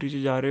ਵੀ ਕੰਟਰੀ 'ਚ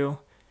ਜਾ ਰਹੇ ਹੋ।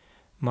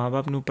 ਮਾਂ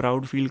ਬਾਪ ਨੂੰ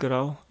ਪ੍ਰਾਊਡ ਫੀਲ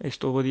ਕਰਾਓ। ਇਸ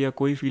ਤੋਂ ਵਧੀਆ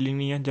ਕੋਈ ਫੀਲਿੰਗ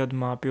ਨਹੀਂ ਹੈ ਜਦ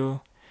ਮਾਂ ਪਿਓ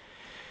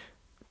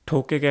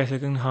ਠੋਕ ਕੇ ਕਹਿ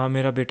ਸਕਣ ਹਾਂ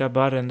ਮੇਰਾ ਬੇਟਾ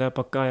ਬਾਹਰ ਰਹਿੰਦਾ,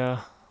 ਪੱਕਾ ਆ,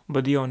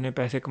 ਵਧੀਆ, ਉਹਨੇ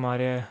ਪੈਸੇ ਕਮਾ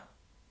ਰਿਹਾ।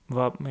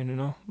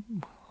 ਮੈਨੂੰ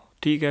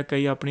ਠੀਕ ਹੈ,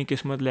 ਕਈ ਆਪਣੀ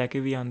ਕਿਸਮਤ ਲੈ ਕੇ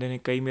ਵੀ ਆਉਂਦੇ ਨੇ।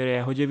 ਕਈ ਮੇਰੇ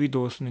ਇਹੋ ਜਿਹੇ ਵੀ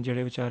ਦੋਸਤ ਨੇ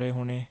ਜਿਹੜੇ ਵਿਚਾਰੇ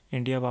ਹੁਣੇ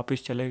ਇੰਡੀਆ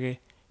ਵਾਪਿਸ ਚਲੇ ਗਏ,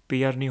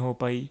 PR ਨਹੀਂ ਹੋ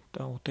ਪਾਈ,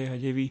 ਤਾਂ ਉੱਥੇ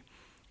ਹਜੇ ਵੀ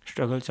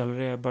ਸਟਰਗਲ ਚੱਲ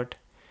ਰਿਹਾ। ਬਟ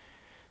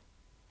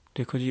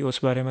ਦੇਖੋ ਜੀ, ਉਸ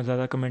ਬਾਰੇ ਮੈਂ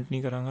ਜ਼ਿਆਦਾ ਕਮੈਂਟ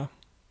ਨਹੀਂ ਕਰਾਂਗਾ,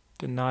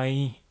 ਅਤੇ ਨਾ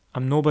ਹੀ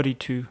ਆਮ ਨੋਬਡੀ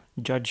ਟੂ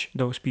ਜੱਜ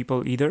ਦੋਜ਼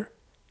ਪੀਪਲ ਈਦਰ।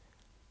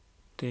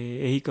 ਅਤੇ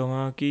ਇਹੀ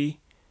ਕਹਾਂ ਕਿ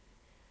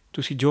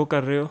ਤੁਸੀਂ ਜੋ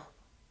ਕਰ ਰਹੇ ਹੋ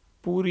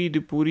ਪੂਰੀ ਦੀ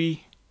ਪੂਰੀ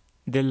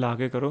ਦਿਲ ਲਾ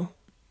ਕੇ ਕਰੋ,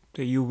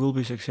 ਅਤੇ you will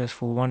be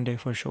successful one day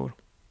for sure.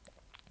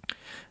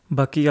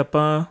 ਬਾਕੀ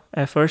ਆਪਾਂ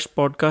ਇਹ ਫਸਟ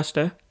ਪੋਡਕਾਸਟ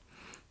ਹੈ,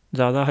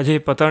 ਜ਼ਿਆਦਾ ਹਜੇ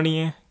ਪਤਾ ਨਹੀਂ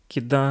ਹੈ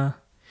ਕਿੱਦਾਂ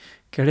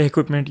ਕਿਹੜੇ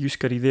ਇਕੁਇਪਮੈਂਟ ਯੂਜ਼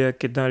ਕਰੀਦੇ ਆ,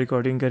 ਕਿੱਦਾਂ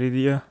ਰਿਕਾਰਡਿੰਗ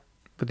ਕਰੀਦੀ ਆ।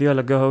 ਵਧੀਆ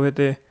ਲੱਗਾ ਹੋਵੇ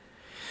ਤਾਂ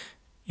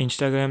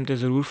ਇੰਸਟਾਗ੍ਰਾਮ 'ਤੇ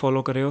ਜ਼ਰੂਰ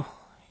ਫੋਲੋ ਕਰਿਓ।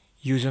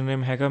 ਯੂਜ਼ਰ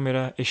ਨੇਮ ਹੈਗਾ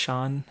ਮੇਰਾ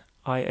ਇਸ਼ਾਨ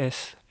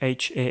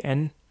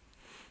ISHAN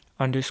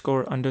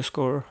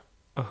 _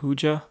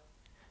 Ahuja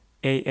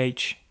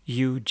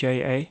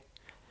AHUJA।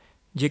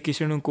 ਜੇ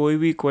ਕਿਸੇ ਨੂੰ ਕੋਈ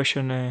ਵੀ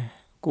ਕੁਐਸ਼ਨ ਹੈ,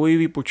 ਕੋਈ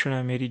ਵੀ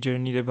ਪੁੱਛਣਾ ਮੇਰੀ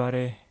ਜਰਨੀ ਦੇ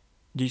ਬਾਰੇ,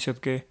 ਜੀ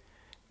ਸਦਕੇ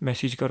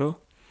ਮੈਸੇਜ ਕਰੋ।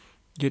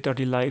 ਜੇ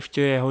ਤੁਹਾਡੀ ਲਾਈਫ 'ਚ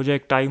ਇਹੋ ਜਿਹਾ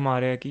ਇੱਕ ਟਾਈਮ ਆ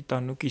ਰਿਹਾ ਕਿ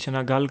ਤੁਹਾਨੂੰ ਕਿਸੇ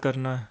ਨਾਲ ਗੱਲ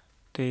ਕਰਨਾ,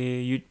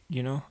 ਅਤੇ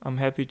ਆਮ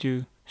happy to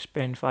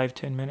spend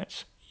 5-10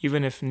 minutes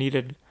even if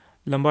needed.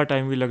 ਲੰਬਾ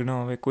ਟਾਈਮ ਵੀ ਲੱਗਣਾ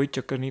ਹੋਵੇ ਕੋਈ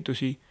ਚੱਕਰ ਨਹੀਂ,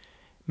 ਤੁਸੀਂ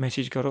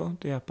ਮੈਸੇਜ ਕਰੋ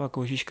ਅਤੇ ਆਪਾਂ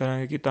ਕੋਸ਼ਿਸ਼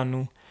ਕਰਾਂਗੇ ਕਿ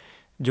ਤੁਹਾਨੂੰ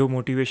ਜੋ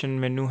ਮੋਟੀਵੇਸ਼ਨ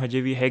ਮੈਨੂੰ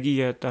ਹਜੇ ਵੀ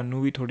ਹੈਗੀ ਹੈ,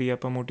 ਤੁਹਾਨੂੰ ਵੀ ਥੋੜ੍ਹੀ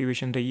ਆਪਾਂ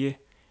ਮੋਟੀਵੇਸ਼ਨ ਦਈਏ।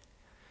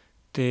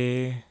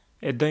 ਅਤੇ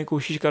ਇੱਦਾਂ ਹੀ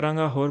ਕੋਸ਼ਿਸ਼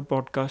ਕਰਾਂਗਾ ਹੋਰ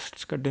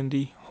ਪੋਡਕਾਸਟਸ ਕੱਢਣ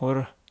ਦੀ,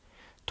 ਹੋਰ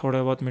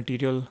ਥੋੜ੍ਹਾ ਬਹੁਤ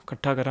ਮਟੀਰੀਅਲ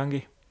ਇਕੱਠਾ ਕਰਾਂਗੇ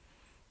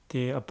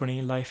ਅਤੇ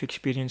ਆਪਣੀ ਲਾਈਫ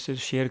ਐਕਸਪੀਰੀਅੰਸਿਸ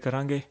ਸ਼ੇਅਰ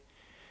ਕਰਾਂਗੇ।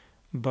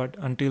 ਬਟ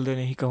ਅੰਟਿਲ ਦੈਨ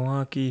ਇਹੀ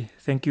ਕਹਾਂ ਕਿ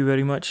ਥੈਂਕ ਯੂ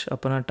ਵੈਰੀ ਮੱਚ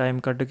ਆਪਣਾ ਟਾਈਮ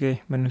ਕੱਢ ਕੇ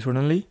ਮੈਨੂੰ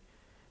ਸੁਣਨ ਲਈ,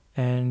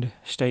 ਐਂਡ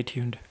ਸਟੇ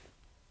ਟਿਊਨਡ।